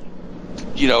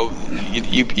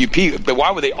 but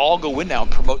why would they all go in now and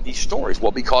promote these stories?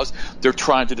 Well, because they're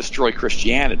trying to destroy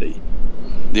Christianity.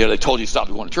 They told you to stop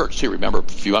going to church, too. Remember, a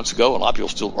few months ago, a lot of people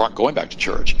still aren't going back to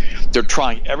church. They're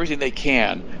trying everything they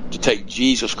can to take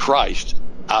Jesus Christ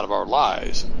out of our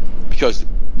lives. Because,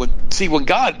 when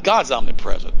God's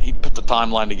omnipresent. He put the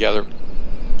timeline together,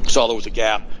 saw there was a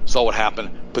gap, saw what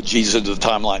happened, put Jesus into the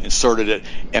timeline, inserted it,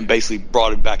 and basically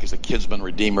brought him back as a kinsman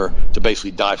redeemer to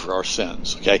basically die for our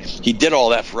sins. Okay, he did all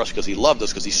that for us because he loved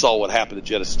us, because he saw what happened in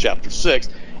Genesis chapter 6,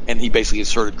 and he basically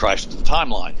inserted Christ into the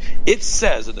timeline. It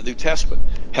says in the New Testament,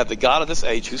 had the God of this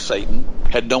age, who's Satan,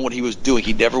 had known what he was doing,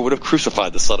 he never would have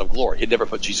crucified the Son of Glory. He'd never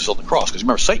put Jesus on the cross, because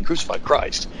remember, Satan crucified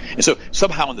Christ. And so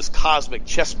somehow in this cosmic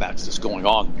chess match that's going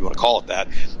on, if you want to call it that,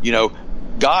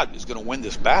 God is going to win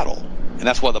this battle. And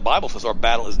that's why the Bible says our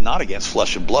battle is not against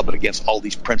flesh and blood, but against all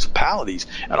these principalities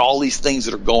and all these things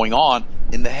that are going on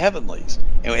in the heavenlies.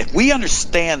 And if we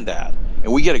understand that,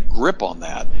 and we get a grip on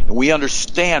that, and we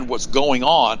understand what's going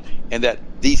on, and that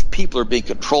these people are being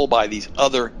controlled by these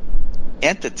other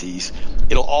entities,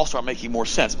 it'll all start making more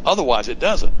sense. Otherwise, it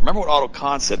doesn't. Remember what Otto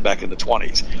Kahn said back in the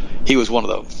 20s? He was one of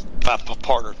the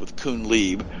partners with Kuhn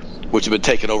Lieb, which had been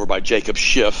taken over by Jacob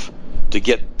Schiff, to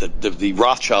get the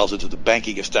Rothschilds into the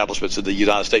banking establishments in the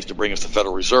United States to bring us the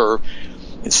Federal Reserve.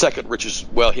 And second richest,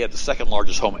 he had the second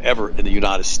largest home ever in the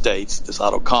United States, this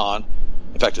Otto Kahn.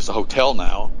 In fact, it's a hotel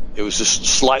now. It was just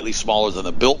slightly smaller than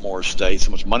the Biltmore estate,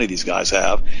 so much money these guys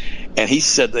have. And he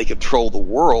said they control the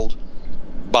world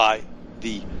by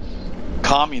the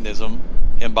communism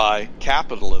and by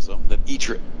capitalism, that each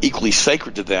are equally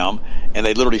sacred to them, and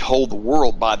they literally hold the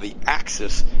world by the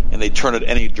axis, and they turn it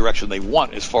any direction they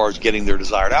want as far as getting their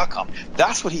desired outcome.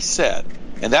 That's what he said.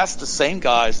 And that's the same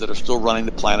guys that are still running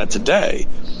the planet today.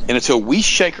 And until we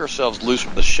shake ourselves loose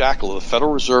from the shackle of the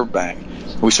Federal Reserve Bank,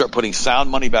 and we start putting sound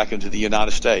money back into the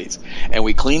United States, and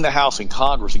we clean the House and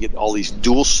Congress and get all these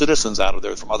dual citizens out of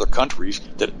there from other countries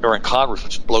that are in Congress,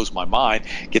 which blows my mind,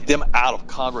 get them out of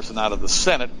Congress and out of the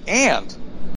Senate, and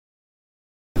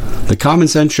the Common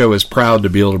Sense Show is proud to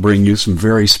be able to bring you some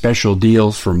very special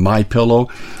deals from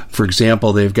MyPillow. For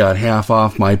example, they've got half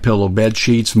off MyPillow bed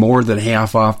sheets, more than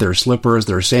half off their slippers,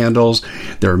 their sandals,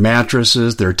 their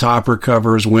mattresses, their topper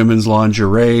covers, women's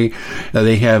lingerie.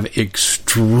 They have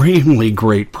extremely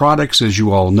great products, as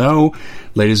you all know.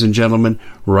 Ladies and gentlemen,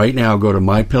 right now go to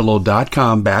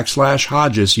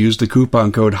mypillow.com/Hodges. Use the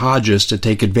coupon code Hodges to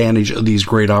take advantage of these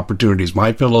great opportunities.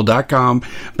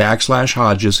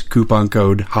 mypillow.com/Hodges, coupon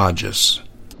code Hodges.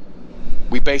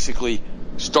 We basically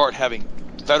start having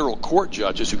federal court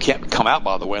judges, who can't come out,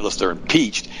 by the way, unless they're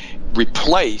impeached,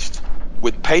 replaced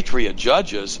with patriot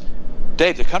judges.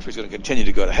 Dave, the country's going to continue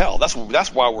to go to hell. That's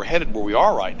why we're headed where we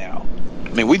are right now.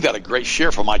 I mean, we've got a great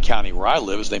sheriff from my county where I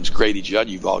live. His name's Grady Judd.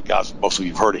 You've all guys, most of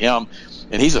you've heard of him.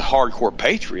 And he's a hardcore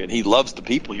patriot. He loves the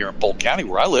people here in Polk County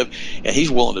where I live, and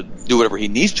he's willing to do whatever he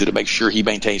needs to make sure he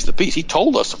maintains the peace. He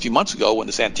told us a few months ago when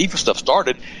this Antifa stuff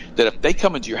started that if they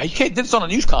come into your house, he did this on a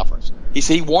news conference. He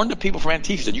said he warned the people from Antifa.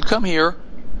 He said, you come here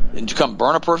and you come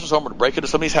burn a person's home or to break into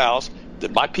somebody's house,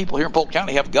 that my people here in Polk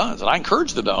County have guns, and I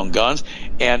encourage them to own guns.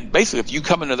 And basically, if you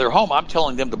come into their home, I'm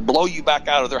telling them to blow you back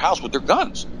out of their house with their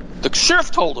guns. The sheriff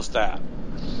told us that.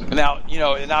 Now,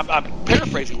 and I'm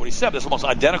paraphrasing what he said, but it's almost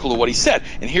identical to what he said.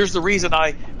 And here's the reason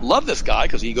I love this guy,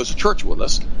 because he goes to church with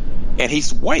us, and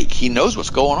he's awake. He knows what's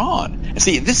going on. And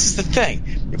see, this is the thing: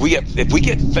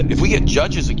 if we get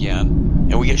judges again,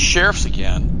 and we get sheriffs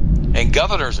again, and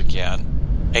governors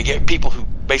again, and get people who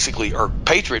basically are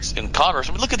patriots in Congress.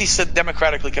 I mean, look at these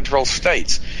democratically controlled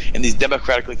states and these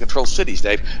democratically controlled cities,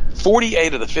 Dave.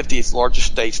 48 of the 50 largest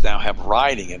states now have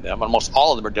rioting in them. Almost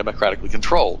all of them are democratically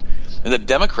controlled. And the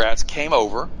Democrats came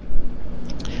over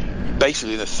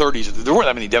basically in the 30s. There weren't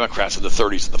that many Democrats in the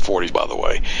 30s and the 40s, by the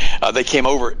way. They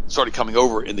started coming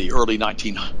over in the early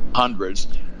 1900s,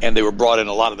 and they were brought in,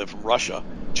 a lot of them from Russia,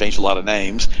 changed a lot of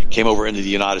names, came over into the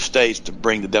United States to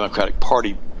bring the Democratic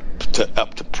Party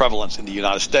up to prevalence in the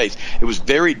United States. It was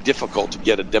very difficult to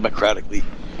get a Democrat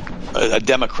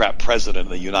president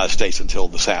in the United States until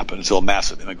this happened, until a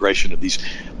massive immigration of these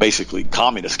basically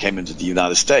communists came into the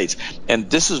United States. And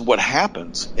this is what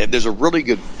happens. And there's a really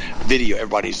good video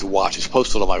everybody needs to watch. It's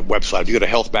posted on my website. If you go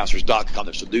to healthmasters.com,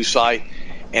 there's a news site,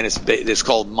 and it's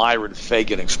called Myron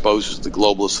Fagan Exposes the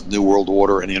Globalists, New World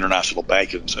Order, and the International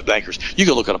Bankers. You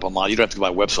can look it up online. You don't have to go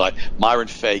to my website. Myron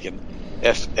Fagan,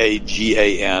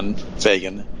 Fagan,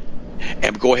 Fagan,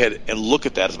 and go ahead and look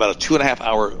at that. It's about a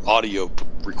 2.5-hour audio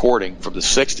recording from the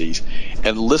 60s,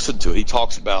 and listen to it. He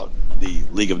talks about the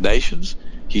League of Nations.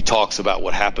 He talks about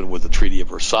what happened with the Treaty of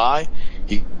Versailles.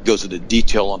 He goes into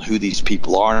detail on who these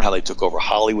people are and how they took over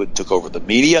Hollywood, took over the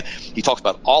media. He talks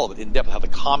about all of it in depth, how the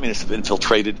communists have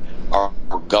infiltrated our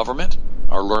government,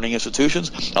 our learning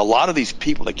institutions. A lot of these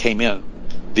people that came in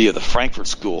via the Frankfurt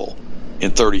School in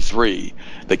 1933,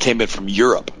 that came in from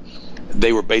Europe,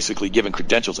 they were basically given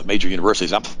credentials at major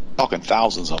universities. I'm talking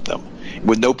thousands of them,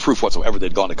 with no proof whatsoever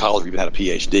they'd gone to college or even had a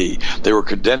PhD. They were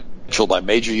credentialed by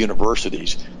major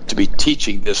universities to be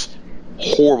teaching this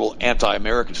horrible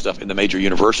anti-American stuff in the major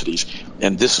universities.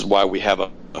 And this is why we have a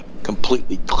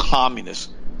completely communist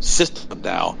system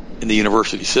now in the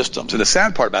university systems. And the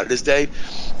sad part about it is, Dave,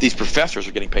 these professors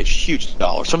are getting paid huge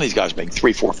dollars. Some of these guys make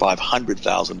 $300,000, $400,000,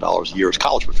 $500,000 a year as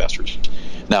college professors.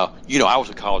 Now, I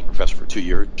was a college professor for 2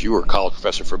 years. You were a college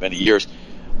professor for many years.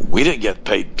 We didn't get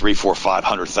paid $300,000, $400,000,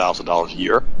 $500,000 a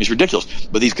year. It's ridiculous.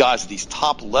 But these guys at these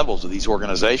top levels of these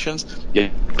organizations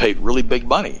get paid really big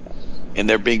money, and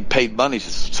they're being paid money to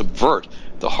subvert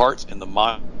the hearts and the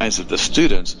minds of the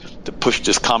students to push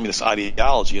this communist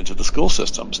ideology into the school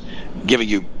systems, giving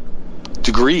you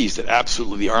degrees that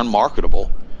absolutely are unmarketable,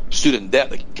 student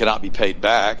debt that cannot be paid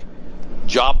back,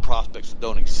 job prospects that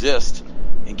don't exist,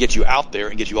 and get you out there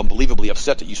and get you unbelievably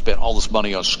upset that you spent all this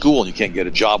money on school and you can't get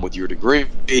a job with your degree,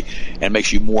 and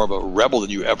makes you more of a rebel than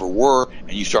you ever were,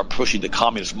 and you start pushing the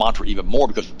communist mantra even more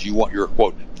because you want your,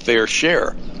 quote, fair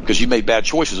share, because you made bad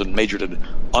choices and majored in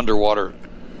underwater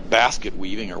basket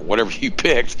weaving or whatever you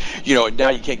picked, and now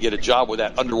you can't get a job with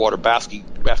that underwater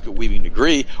basket weaving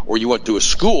degree, or you went to a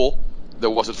school that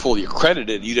wasn't fully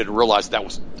accredited and you didn't realize that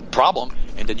was the problem,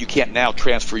 and then you can't now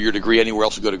transfer your degree anywhere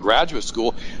else to go to graduate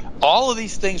school. All of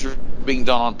these things are being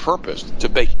done on purpose to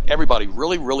make everybody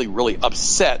really, really, really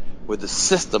upset with the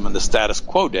system and the status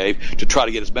quo, Dave, to try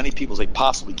to get as many people as they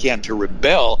possibly can to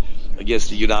rebel against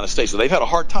the United States. So they've had a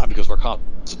hard time because of our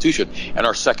Constitution and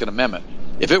our Second Amendment.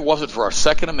 If it wasn't for our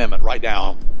Second Amendment right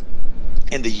now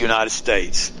in the United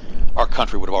States, our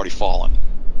country would have already fallen.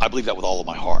 I believe that with all of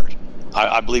my heart.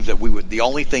 I believe that the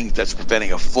only thing that's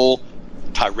preventing a full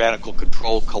tyrannical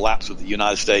control collapse of the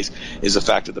United States is the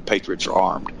fact that the patriots are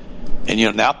armed.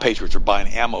 And now patriots are buying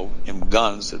ammo and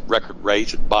guns at record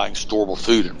rates and buying storable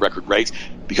food at record rates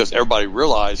because everybody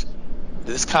realized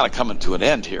that it's kind of coming to an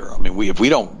end here. I mean, if we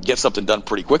don't get something done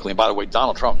pretty quickly, and by the way,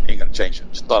 Donald Trump ain't going to change it.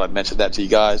 Just thought I'd mention that to you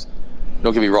guys.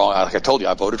 Don't get me wrong. Like I told you,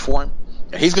 I voted for him.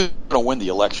 He's going to win the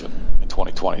election in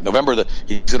 2020. November,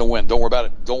 he's going to win. Don't worry about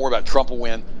it. Don't worry about it. Trump will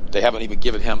win. They haven't even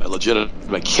given him a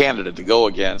legitimate candidate to go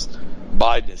against.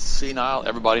 Biden is senile.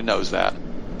 Everybody knows that.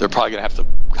 They're probably going to have to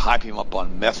hype him up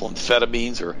on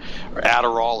methamphetamines or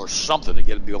Adderall or something to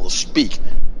get him to be able to speak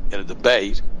in a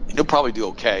debate. And he'll probably do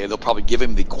okay. And they'll probably give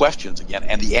him the questions again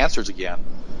and the answers again,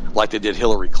 like they did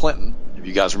Hillary Clinton. If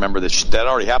you guys remember that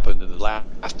already happened in the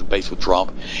last debates with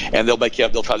Trump. And they'll try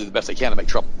to do the best they can to make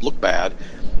Trump look bad.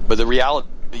 But the reality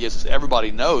is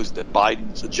everybody knows that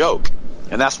Biden's a joke.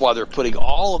 And that's why they're putting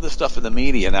all of this stuff in the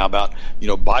media now about,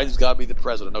 Biden's got to be the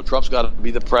president. No, Trump's got to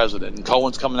be the president. And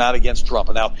Cohen's coming out against Trump.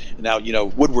 And now,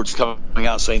 Woodward's coming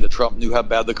out saying that Trump knew how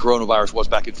bad the coronavirus was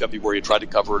back in February and tried to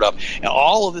cover it up. And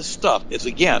all of this stuff is,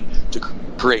 again, to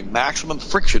create maximum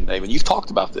friction, Dave. And you've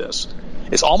talked about this.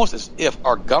 It's almost as if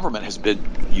our government has been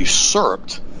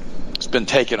usurped. It's been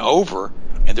taken over.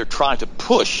 And they're trying to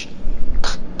push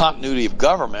continuity of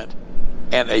government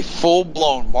and a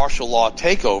full-blown martial law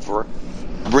takeover,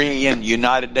 bringing in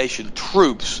United Nations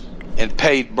troops and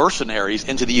paid mercenaries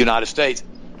into the United States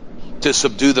to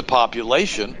subdue the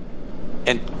population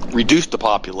and reduce the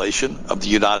population of the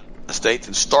United States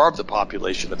and starve the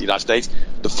population of the United States,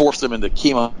 to force them into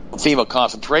FEMA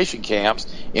concentration camps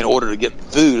in order to get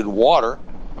food and water.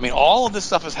 I mean, all of this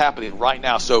stuff is happening right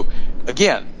now. So,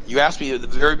 again, you asked me at the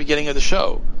very beginning of the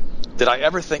show, did I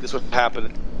ever think this would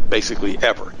happen, basically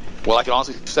ever? Well, I can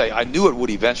honestly say I knew it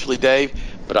would eventually, Dave,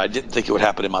 but I didn't think it would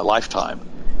happen in my lifetime.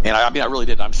 And I really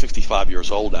didn't. I'm 65 years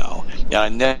old now, and I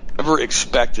never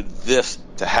expected this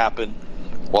to happen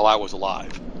while I was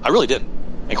alive. I really didn't.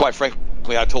 And quite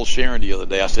frankly, I told Sharon the other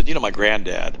day, I said, my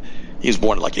granddad, he was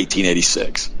born in like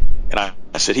 1886. And I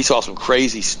said he saw some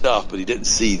crazy stuff, but he didn't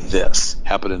see this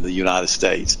happen in the United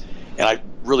States. And I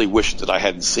really wish that I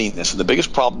hadn't seen this. And the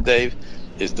biggest problem, Dave,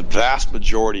 is the vast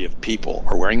majority of people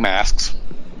are wearing masks,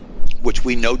 which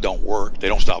we know don't work. They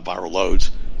don't stop viral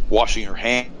loads. Washing your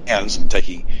hands and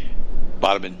taking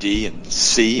vitamin D and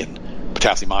C and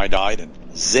potassium iodide and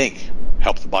zinc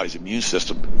help the body's immune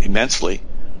system immensely.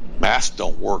 Masks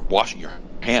don't work. Washing your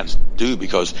hands do,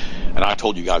 because, and I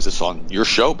told you guys this on your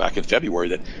show back in February,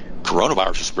 that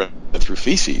coronavirus is spread through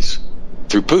feces,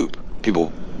 through poop.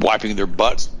 People wiping their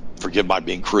butts, forgive my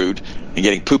being crude, and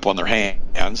getting poop on their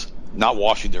hands, not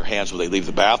washing their hands when they leave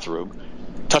the bathroom,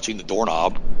 touching the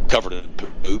doorknob covered in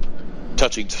poop,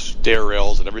 touching stair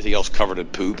rails and everything else covered in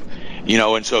poop,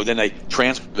 and so then they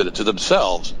transmit it to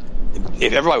themselves.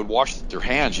 If everybody would wash their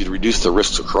hands, you'd reduce the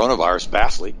risks of coronavirus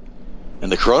vastly.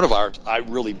 And the coronavirus, I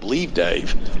really believe,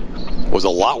 Dave, was a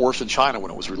lot worse in China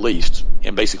when it was released,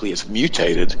 and basically it's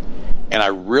mutated. And I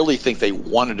really think they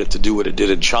wanted it to do what it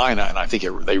did in China, and I think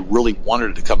they really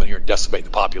wanted it to come in here and decimate the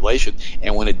population.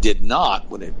 And when it did not,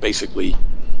 when it basically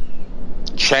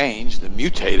changed and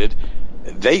mutated,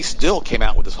 they still came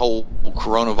out with this whole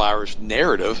coronavirus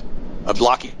narrative of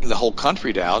locking the whole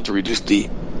country down to reduce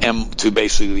to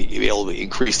basically be able to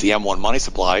increase the M1 money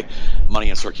supply, money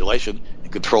in circulation,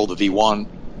 and control the V1,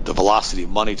 the velocity of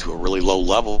money, to a really low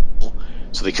level,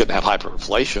 so they couldn't have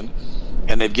hyperinflation.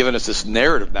 And they've given us this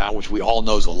narrative now, which we all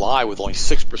know is a lie, with only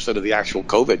 6% of the actual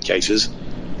COVID cases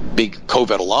being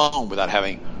COVID alone, without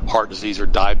having heart disease or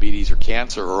diabetes or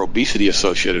cancer or obesity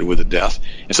associated with the death.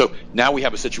 And so now we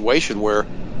have a situation where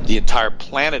the entire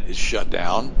planet is shut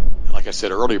down. And like I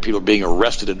said earlier, people are being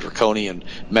arrested in draconian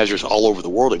measures all over the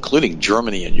world, including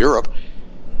Germany and Europe.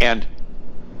 And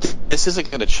this isn't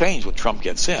going to change when Trump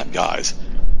gets in, guys.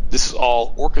 This is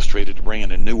all orchestrated to bring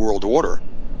in a new world order,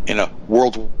 in a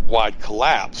worldwide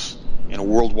collapse, in a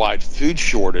worldwide food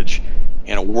shortage,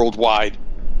 in a worldwide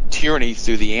tyranny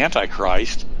through the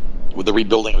Antichrist, with the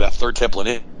rebuilding of that third temple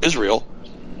in Israel.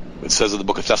 It says in the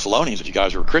book of Thessalonians, if you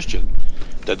guys are a Christian,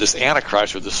 that this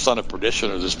Antichrist, or this son of perdition,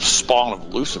 or this spawn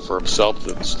of Lucifer himself,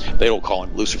 they don't call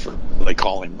him Lucifer, they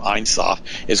call him Ein Sof,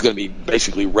 is going to be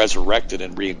basically resurrected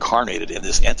and reincarnated in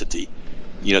this entity.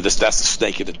 That's the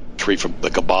snake in the tree from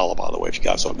the Kabbalah, by the way, if you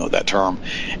guys don't know that term.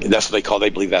 And that's what they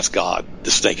believe that's God,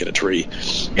 the snake in a tree.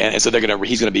 And so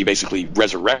he's going to be basically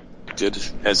resurrected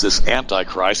as this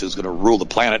Antichrist who's going to rule the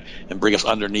planet and bring us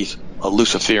underneath a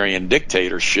Luciferian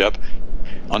dictatorship,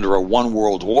 under a one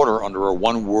world order, under a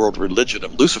one world religion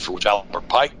of Lucifer, which Albert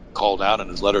Pike called out in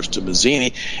his letters to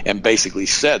Mazzini, and basically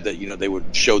said that they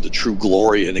would show the true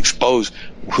glory and expose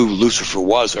who Lucifer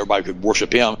was, so everybody could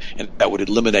worship him, and that would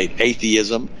eliminate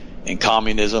atheism and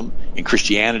communism and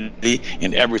Christianity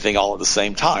and everything all at the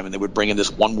same time, and they would bring in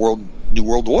this one world, new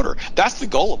world order. That's the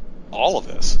goal of all of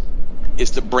this,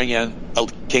 is to bring in a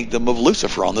kingdom of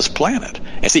Lucifer on this planet.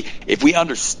 And see, if we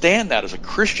understand that as a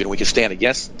Christian, we can stand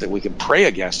against it, we can pray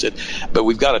against it, but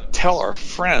we've got to tell our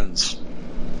friends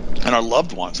and our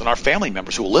loved ones and our family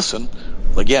members who will listen,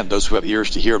 again, those who have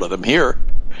ears to hear, let them hear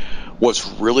what's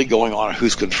really going on and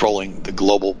who's controlling the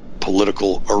global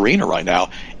political arena right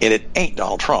now. And it ain't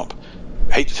Donald Trump.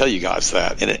 I hate to tell you guys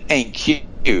that. And it ain't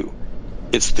Q.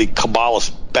 It's the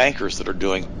Kabbalist bankers that are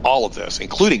doing all of this,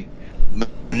 including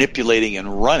manipulating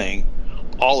and running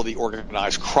all of the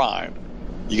organized crime.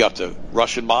 You got the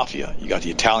Russian mafia, you got the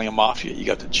Italian mafia, you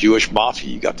got the Jewish mafia,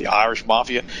 you got the Irish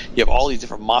mafia. You have all these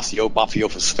different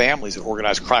mafioso families and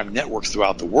organized crime networks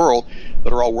throughout the world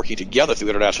that are all working together through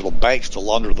international banks to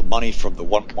launder the money from the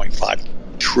 $1.5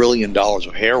 trillion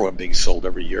of heroin being sold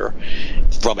every year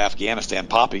from Afghanistan,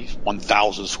 poppy,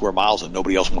 1,000 square miles that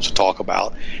nobody else wants to talk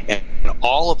about. And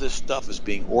all of this stuff is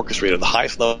being orchestrated at the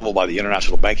highest level by the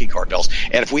international banking cartels.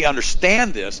 And if we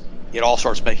understand this, it all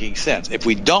starts making sense. If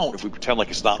we don't, if we pretend like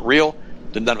it's not real,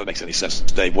 then none of it makes any sense.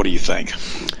 Dave, what do you think?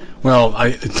 Well,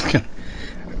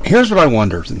 here's what I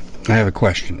wonder. I have a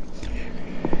question.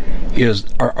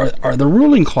 Are the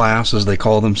ruling class, as they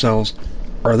call themselves,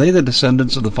 are they the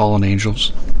descendants of the fallen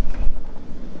angels?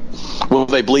 Well,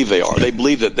 they believe they are. They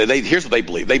believe that here's what they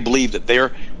believe. They believe that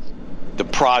they're the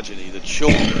progeny, the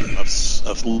children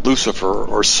of Lucifer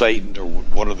or Satan or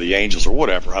one of the angels or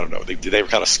whatever. I don't know. They were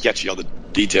kind of sketchy on the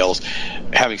details.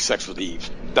 Having sex with Eve.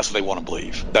 That's what they want to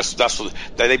believe. That's what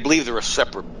they believe. They're a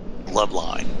separate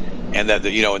bloodline, and that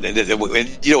and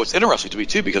it's interesting to me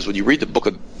too, because when you read the book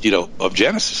of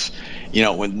Genesis,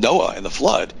 when Noah and the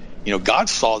flood, God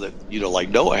saw that like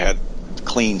Noah had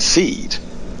clean seed.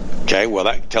 Okay, well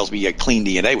that tells me he had clean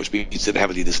DNA, which means he didn't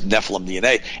have any of this Nephilim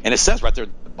DNA. And it says right there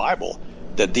in the Bible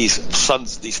that these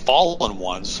fallen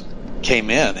ones, came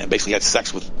in and basically had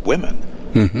sex with women.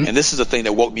 Mm-hmm. And this is the thing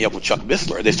that woke me up with Chuck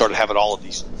Missler. They started having all of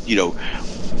these,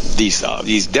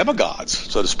 these demigods,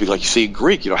 so to speak, like you see in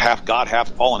Greek, half God, half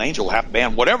fallen angel, half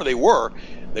man, whatever they were.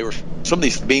 Some of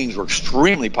these beings were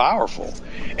extremely powerful.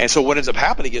 And so what ends up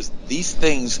happening is these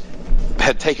things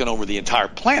had taken over the entire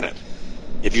planet.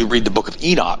 If you read the book of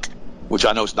Enoch, which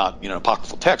I know is not an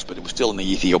apocryphal text, but it was still in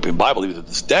the Ethiopian Bible even to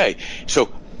this day.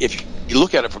 So if you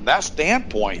look at it from that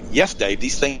standpoint, yes, Dave,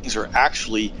 these things are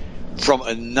actually from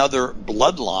another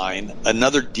bloodline,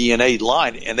 another DNA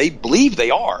line, and they believe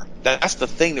they are. That's the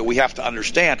thing that we have to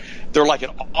understand. They're like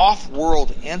an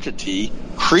off-world entity,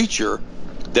 creature,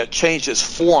 that changed its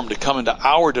form to come into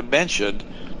our dimension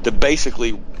to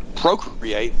basically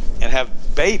procreate and have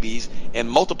babies and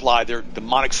multiply their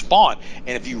demonic spawn.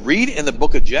 And if you read in the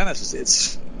book of Genesis, it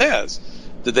says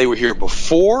that they were here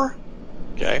before,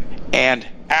 and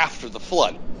after the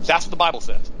flood. That's what the Bible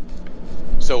says.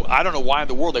 So I don't know why in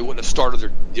the world they wouldn't have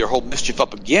started their whole mischief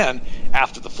up again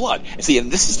after the flood. And see,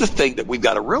 and this is the thing that we've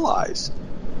got to realize,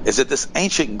 is that this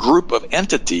ancient group of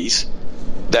entities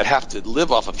that have to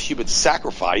live off of human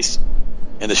sacrifice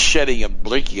and the shedding and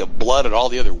blinking of blood and all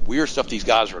the other weird stuff these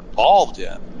guys are involved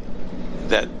in,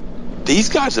 that these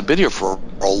guys have been here for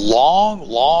a long,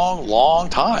 long, long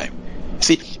time.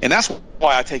 See, and that's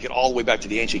why I take it all the way back to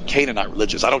the ancient Canaanite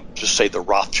religions. I don't just say the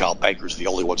Rothschild bankers are the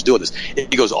only ones doing this.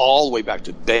 It goes all the way back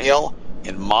to Baal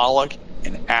and Moloch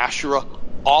and Asherah,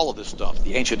 all of this stuff,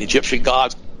 the ancient Egyptian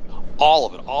gods, all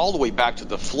of it, all the way back to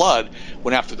the flood,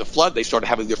 when after the flood they started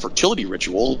having their fertility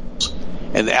rituals,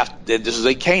 and this is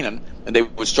in Canaan, and they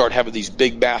would start having these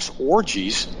big mass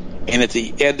orgies, and at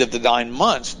the end of the 9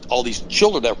 months, all these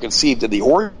children that were conceived in the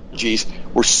orgies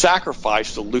were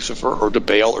sacrificed to Lucifer or to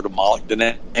Baal or to Moloch. The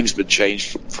name's been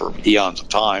changed for eons of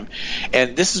time,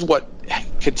 and this is what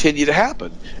continued to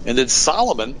happen. And then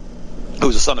Solomon, who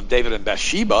was the son of David and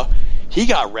Bathsheba, he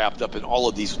got wrapped up in all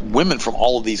of these women from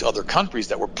all of these other countries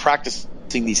that were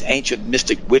practicing these ancient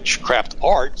mystic witchcraft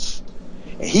arts.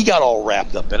 And he got all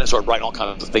wrapped up in it, started writing all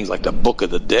kinds of things like the Book of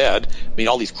the Dead. I mean,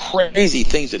 all these crazy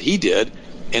things that he did,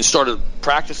 and started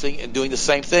practicing and doing the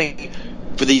same thing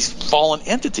for these fallen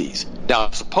entities. Now,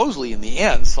 supposedly in the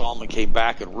end, Solomon came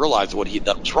back and realized what he had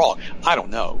done was wrong. I don't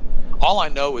know. All I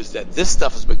know is that this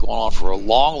stuff has been going on for a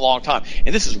long, long time.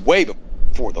 And this is way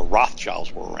before the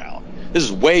Rothschilds were around. This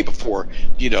is way before,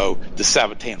 the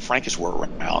Sabbatean Frankists were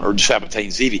around, or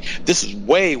Sabbatean Zevi. This is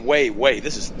way, way, way.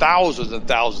 This is thousands and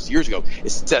thousands of years ago.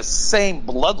 It's that same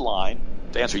bloodline,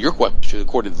 to answer your question,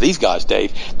 according to these guys,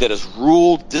 Dave, that has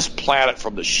ruled this planet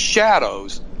from the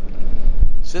shadows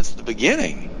since the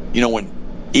beginning. When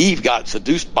Eve got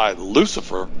seduced by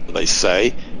Lucifer, they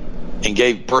say, and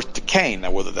gave birth to Cain.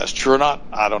 Now, whether that's true or not,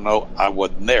 I don't know. I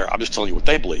wasn't there. I'm just telling you what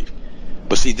they believe.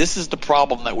 But see, this is the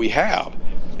problem that we have,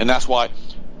 and that's why.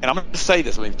 And I'm going to say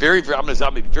this. I'm going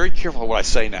to be very careful of what I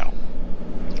say now.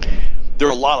 There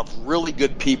are a lot of really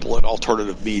good people in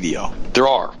alternative media. There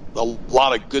are a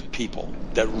lot of good people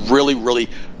that really, really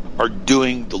are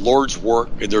doing the Lord's work,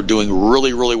 and they're doing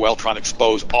really, really well trying to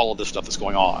expose all of this stuff that's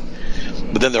going on.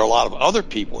 But then there are a lot of other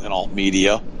people in alt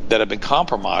media that have been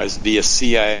compromised via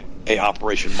CIA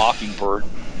Operation Mockingbird,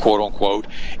 quote unquote,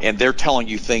 and they're telling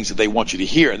you things that they want you to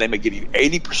hear, and they may give you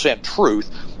 80%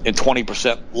 truth and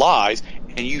 20% lies,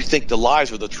 and you think the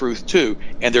lies are the truth too,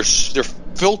 and they're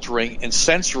filtering and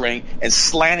censoring and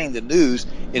slanting the news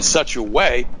in such a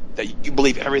way that you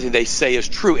believe everything they say is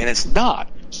true, and it's not.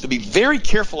 So be very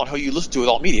careful on who you listen to with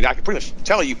all media. Now, I can pretty much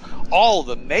tell you, all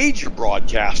the major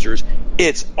broadcasters,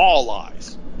 it's all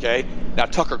lies. Okay? Now,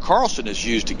 Tucker Carlson is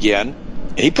used again,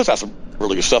 and he puts out some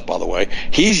really good stuff, by the way.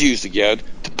 He's used again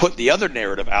to put the other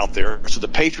narrative out there so the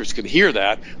patriots can hear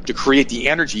that, to create the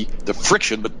energy, the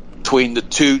friction between the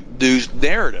two news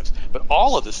narratives. But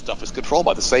all of this stuff is controlled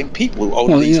by the same people who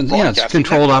own these broadcasting it's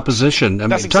controlled networks. opposition.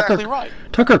 That's exactly right.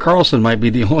 Tucker Carlson might be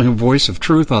the only voice of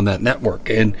truth on that network,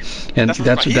 and that's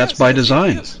by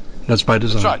design. That's by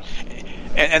design. That's right.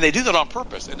 And they do that on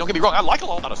purpose. And don't get me wrong, I like a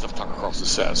lot of stuff Tucker Carlson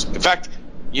says. In fact,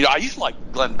 I used to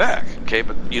like Glenn Beck, okay,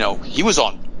 but he was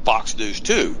on Fox News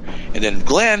too. And then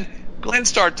Glenn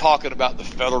started talking about the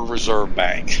Federal Reserve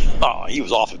Bank. Oh, he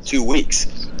was off in 2 weeks.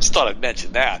 Just thought I'd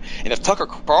mention that. And if Tucker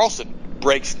Carlson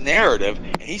breaks narrative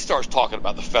and he starts talking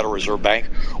about the Federal Reserve Bank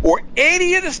or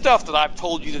any of the stuff that I've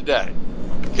told you today,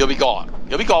 he'll be gone.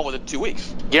 He'll be gone within 2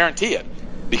 weeks. Guarantee it.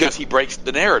 Because he breaks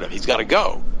the narrative. He's got to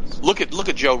go. Look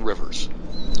at Joan Rivers.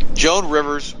 Joan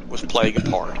Rivers was playing a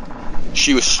part.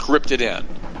 She was scripted in.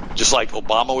 Just like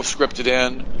Obama was scripted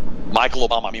in.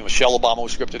 Michelle Obama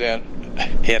was scripted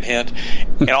in. Hint, hint.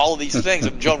 And all of these things.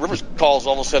 And Joan Rivers calls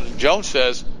all of a sudden. Joan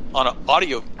says on an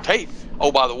audio tape,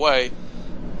 oh, by the way,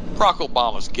 Barack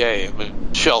Obama's gay and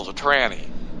Michelle's a tranny,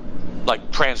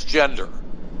 like transgender.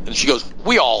 And she goes,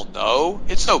 we all know.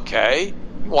 It's okay.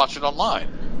 You can watch it online.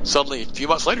 Suddenly, a few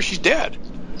months later, she's dead.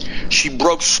 She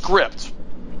broke script.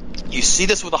 You see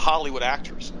this with the Hollywood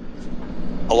actors.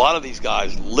 A lot of these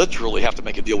guys literally have to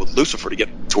make a deal with Lucifer to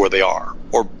get to where they are,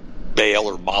 or Baal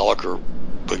or Moloch, or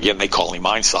again they call him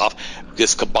Mindsoft,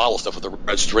 this Kabbalah stuff with the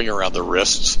red string around their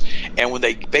wrists. And when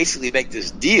they basically make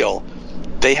this deal,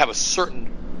 they have a certain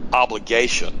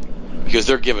obligation because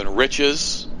they're given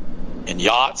riches and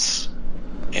yachts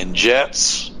and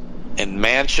jets and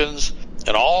mansions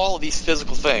and all of these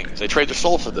physical things. They trade their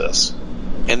soul for this.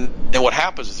 And then what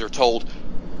happens is they're told,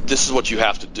 this is what you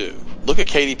have to do. Look at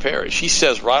Katy Perry. She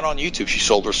says right on YouTube she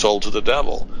sold her soul to the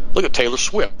devil. Look at Taylor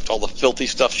Swift, all the filthy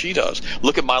stuff she does.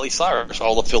 Look at Miley Cyrus,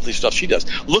 all the filthy stuff she does.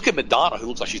 Look at Madonna, who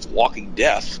looks like she's walking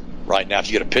death right now. If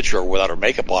you get a picture of her without her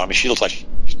makeup on, I mean, she looks like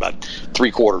she's about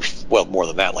 3/4, well, more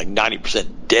than that, like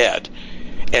 90% dead.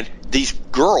 And these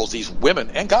girls, these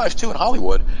women, and guys too in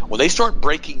Hollywood, when they start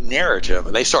breaking narrative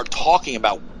and they start talking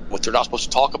about what they're not supposed to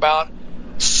talk about,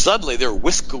 suddenly they're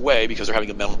whisked away because they're having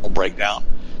a mental breakdown.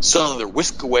 Suddenly they're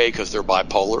whisked away because they're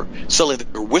bipolar. Suddenly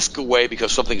they're whisked away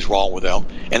because something's wrong with them.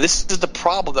 And this is the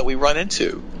problem that we run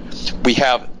into. We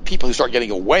have people who start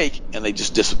getting awake and they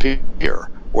just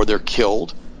disappear, or they're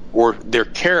killed, or their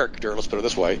character, let's put it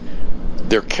this way,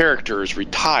 their character is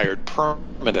retired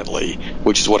permanently,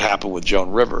 which is what happened with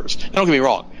Joan Rivers. Now, don't get me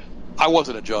wrong. I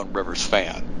wasn't a Joan Rivers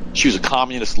fan. She was a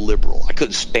communist liberal. I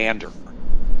couldn't stand her.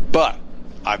 But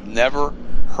I've never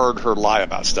heard her lie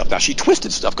about stuff. Now, she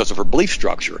twisted stuff because of her belief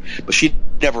structure, but she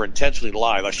never intentionally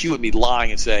lied. Like, she would be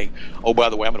lying and saying, oh, by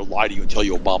the way, I'm going to lie to you and tell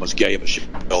you Obama's gay and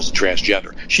Michelle's a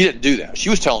transgender. She didn't do that. She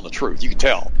was telling the truth. You could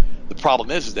tell. The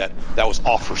problem is that was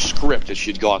off her script, and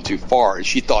she had gone too far, and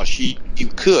she thought she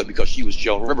could, because she was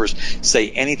Joan Rivers, say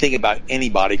anything about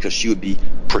anybody because she would be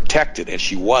protected, and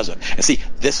she wasn't. And see,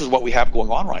 this is what we have going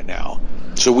on right now.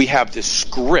 So we have this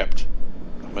script.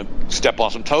 I'm going to step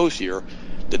on some toes here,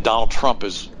 that Donald Trump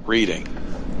is reading.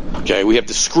 Okay, we have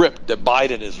the script that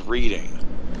Biden is reading.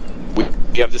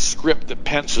 We have the script that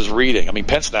Pence is reading. I mean,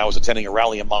 Pence now is attending a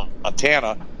rally in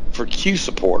Montana for Q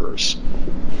supporters,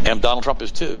 and Donald Trump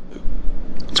is too.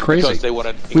 It's crazy. Because they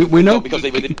want to. We know because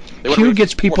they Q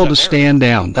gets people to stand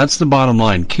down. That's the bottom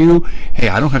line. Q, hey,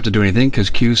 I don't have to do anything because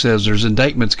Q says there's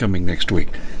indictments coming next week.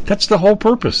 That's the whole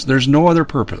purpose. There's no other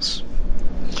purpose.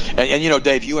 And you know,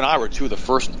 Dave, you and I were two of the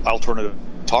first alternative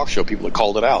talk show people that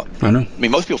called it out. I know. I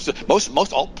mean, most people,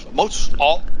 most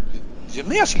all. Let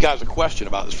me ask you guys a question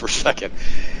about this for a second.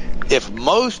 If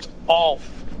most all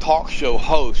talk show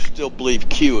hosts still believe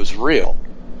Q is real,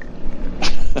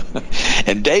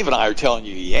 and Dave and I are telling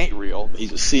you he ain't real,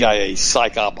 he's a CIA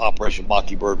psych op, Operation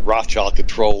Mockingbird, Rothschild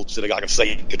controlled, synagogue of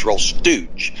Satan controlled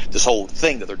stooge, this whole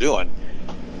thing that they're doing,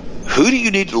 who do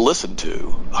you need to listen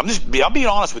to? I'm being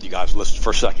honest with you guys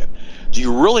for a second. Do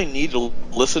you really need to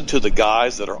listen to the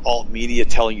guys that are alt media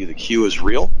telling you the Q is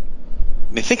real?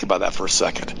 I mean, think about that for a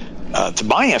second.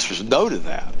 My answer is no to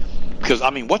that. Because, I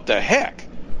mean, what the heck?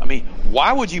 I mean,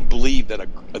 why would you believe that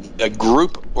a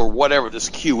group or whatever this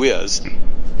Q is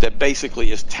that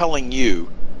basically is telling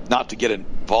you not to get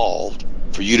involved,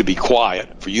 for you to be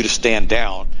quiet, for you to stand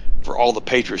down, for all the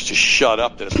patriots to shut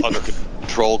up that it's under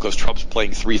control because Trump's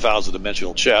playing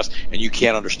 3,000-dimensional chess and you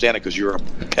can't understand it because you're a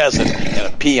peasant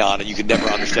and a peon and you can never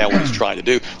understand what he's trying to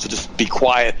do. So just be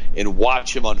quiet and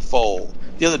watch him unfold.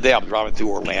 The other day I was driving through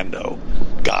Orlando.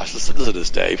 Gosh, listen to this,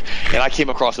 Dave. And I came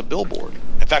across a billboard.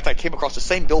 In fact, I came across the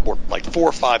same billboard like 4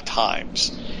 or 5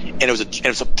 times. And it was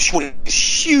one of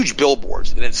these huge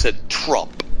billboards. And it said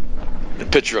Trump. The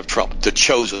picture of Trump, the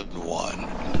chosen one.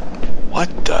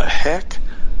 What the heck?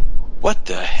 What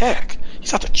the heck?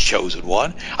 He's not the chosen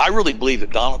one. I really believe that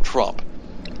Donald Trump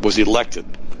was elected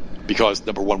because,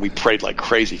 number one, we prayed like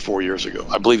crazy 4 years ago.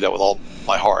 I believe that with all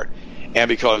my heart. And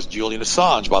because Julian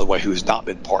Assange, by the way, who has not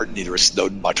been pardoned, neither is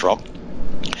Snowden by Trump,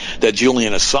 that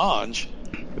Julian Assange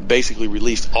basically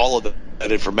released all of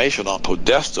that information on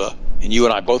Podesta, and you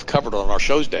and I both covered it on our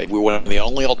shows, Dave. We were the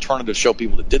only alternative show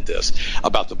people that did this,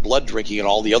 about the blood drinking and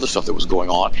all the other stuff that was going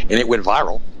on, and it went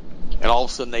viral. And all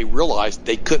of a sudden they realized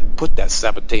they couldn't put that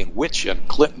Sabbatean witch in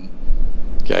Clinton.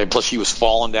 Okay, plus she was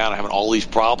falling down and having all these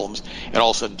problems, and all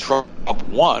of a sudden Trump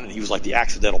won, and he was like the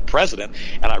accidental president.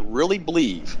 And I really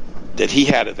believe that he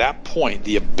had at that point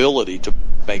the ability to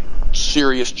make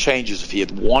serious changes if he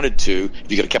had wanted to, if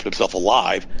he could have kept himself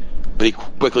alive. But he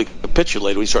quickly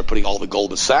capitulated when he started putting all the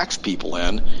Goldman Sachs people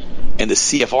in and the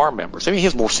CFR members. I mean, he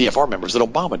has more CFR members than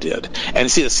Obama did.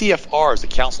 And see, the CFR is the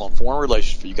Council on Foreign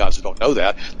Relations, for you guys who don't know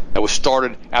that was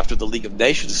started after the League of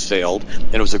Nations failed,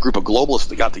 and it was a group of globalists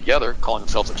that got together, calling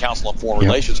themselves the Council on Foreign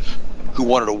Relations, who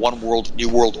wanted a one world, new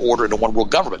world order and a one world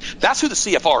government. That's who the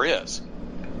CFR is.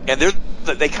 And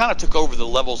they kind of took over the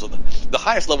levels of the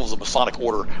highest levels of Masonic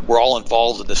order were all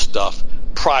involved in this stuff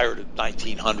prior to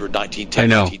 1900, 1910,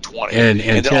 1920. And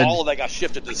then Ted, all of that got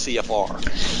shifted to the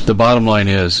CFR. The bottom line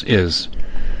is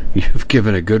you've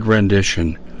given a good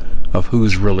rendition of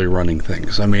who's really running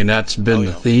things. I mean, that's been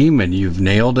the theme, and you've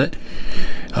nailed it.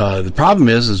 The problem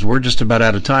is we're just about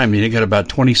out of time. You got about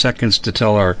 20 seconds to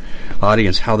tell our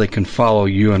audience how they can follow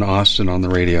you and Austin on the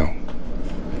radio.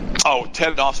 Oh, Ted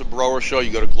and Austin Brower Show.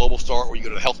 You go to Global Star or you go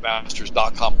to the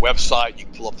healthmasters.com website. You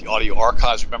can pull up the audio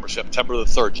archives. Remember, September the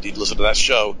 3rd, you need to listen to that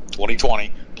show,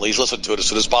 2020. Please listen to it as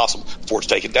soon as possible before it's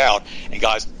taken down. And,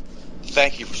 guys,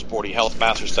 thank you for supporting Health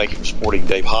Masters. Thank you for supporting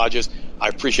Dave Hodges. I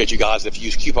appreciate you guys. If you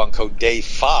use coupon code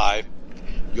DAVE5,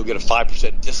 you'll get a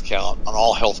 5% discount on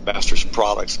all Health Masters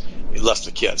products, less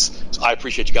the kits. So I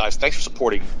appreciate you guys. Thanks for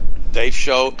supporting Dave's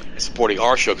show and supporting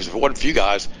our show, because if it wasn't for you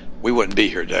guys, we wouldn't be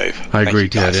here, Dave. I agree,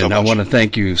 Ted, and I want to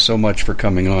thank you so much for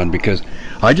coming on, because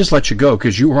I just let you go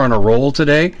because you were on a roll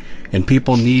today, and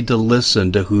people need to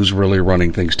listen to who's really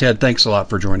running things. Ted, thanks a lot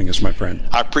for joining us, my friend.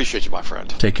 I appreciate you, my friend.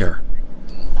 Take care.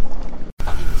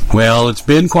 Well, it's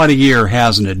been quite a year,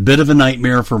 hasn't it? Bit of a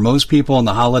nightmare for most people, and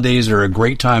the holidays are a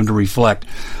great time to reflect,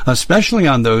 especially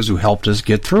on those who helped us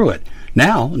get through it.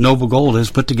 Now, Noble Gold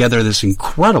has put together this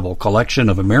incredible collection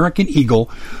of American Eagle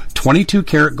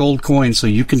 22-karat gold coins, so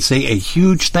you can say a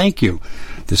huge thank you.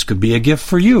 This could be a gift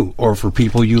for you or for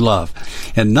people you love.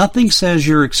 And nothing says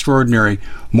you're extraordinary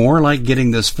more like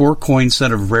getting this 4-coin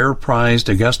set of rare prized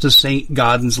Augusta St.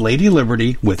 Gaudens Lady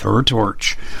Liberty with her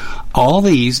torch. All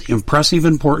these impressive,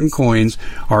 important coins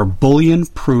are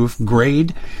bullion-proof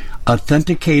grade,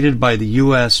 authenticated by the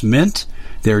U.S. Mint.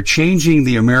 They're changing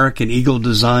the American Eagle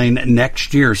design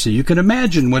next year, so you can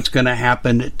imagine what's going to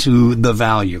happen to the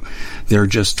value. There are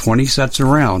just 20 sets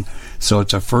around, so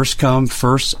it's a first-come,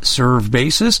 first-served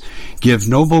basis. Give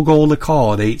Noble Gold a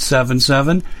call at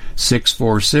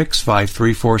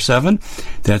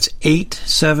 877-646-5347. That's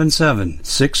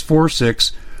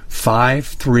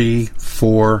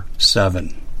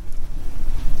 877-646-5347.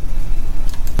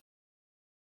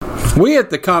 We at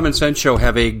the Common Sense Show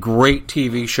have a great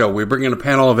TV show. We bring in a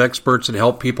panel of experts that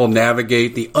help people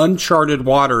navigate the uncharted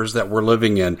waters that we're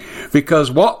living in.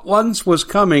 Because what once was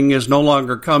coming is no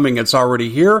longer coming. It's already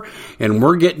here, and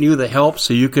we're getting you the help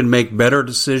so you can make better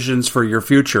decisions for your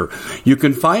future. You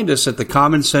can find us at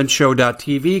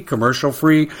thecommonsenseshow.tv,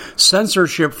 commercial-free,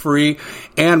 censorship-free,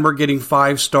 and we're getting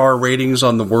 5-star ratings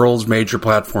on the world's major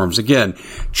platforms. Again,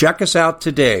 check us out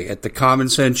today at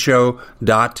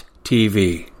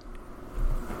thecommonsenseshow.tv.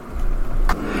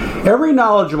 Every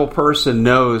knowledgeable person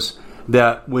knows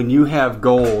that when you have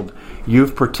gold,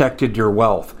 you've protected your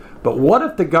wealth. But what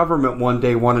if the government one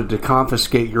day wanted to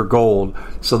confiscate your gold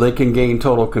so they can gain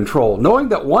total control, knowing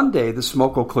that one day the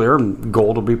smoke will clear and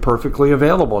gold will be perfectly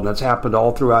available, and that's happened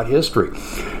all throughout history.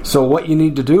 So what you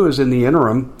need to do is, in the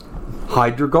interim,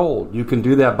 hide your gold. You can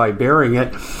do that by burying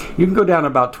it. You can go down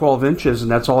about 12 inches, and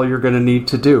that's all you're going to need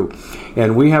to do.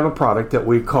 And we have a product that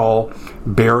we call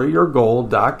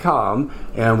buryyourgold.com,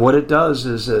 and what it does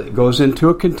is it goes into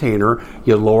a container.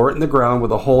 You lower it in the ground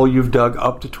with a hole you've dug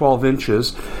up to 12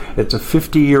 inches. It's a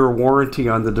 50-year warranty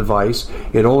on the device.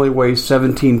 It only weighs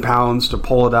 17 pounds to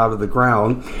pull it out of the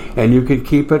ground, and you can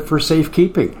keep it for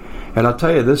safekeeping. And I'll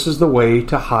tell you, this is the way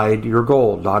to hide your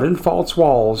gold. Not in false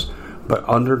walls, but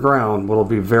underground, will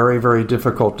be very, very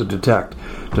difficult to detect.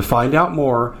 To find out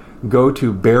more, go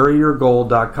to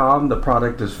buryyourgold.com. The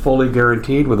product is fully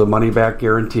guaranteed with a money-back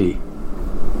guarantee.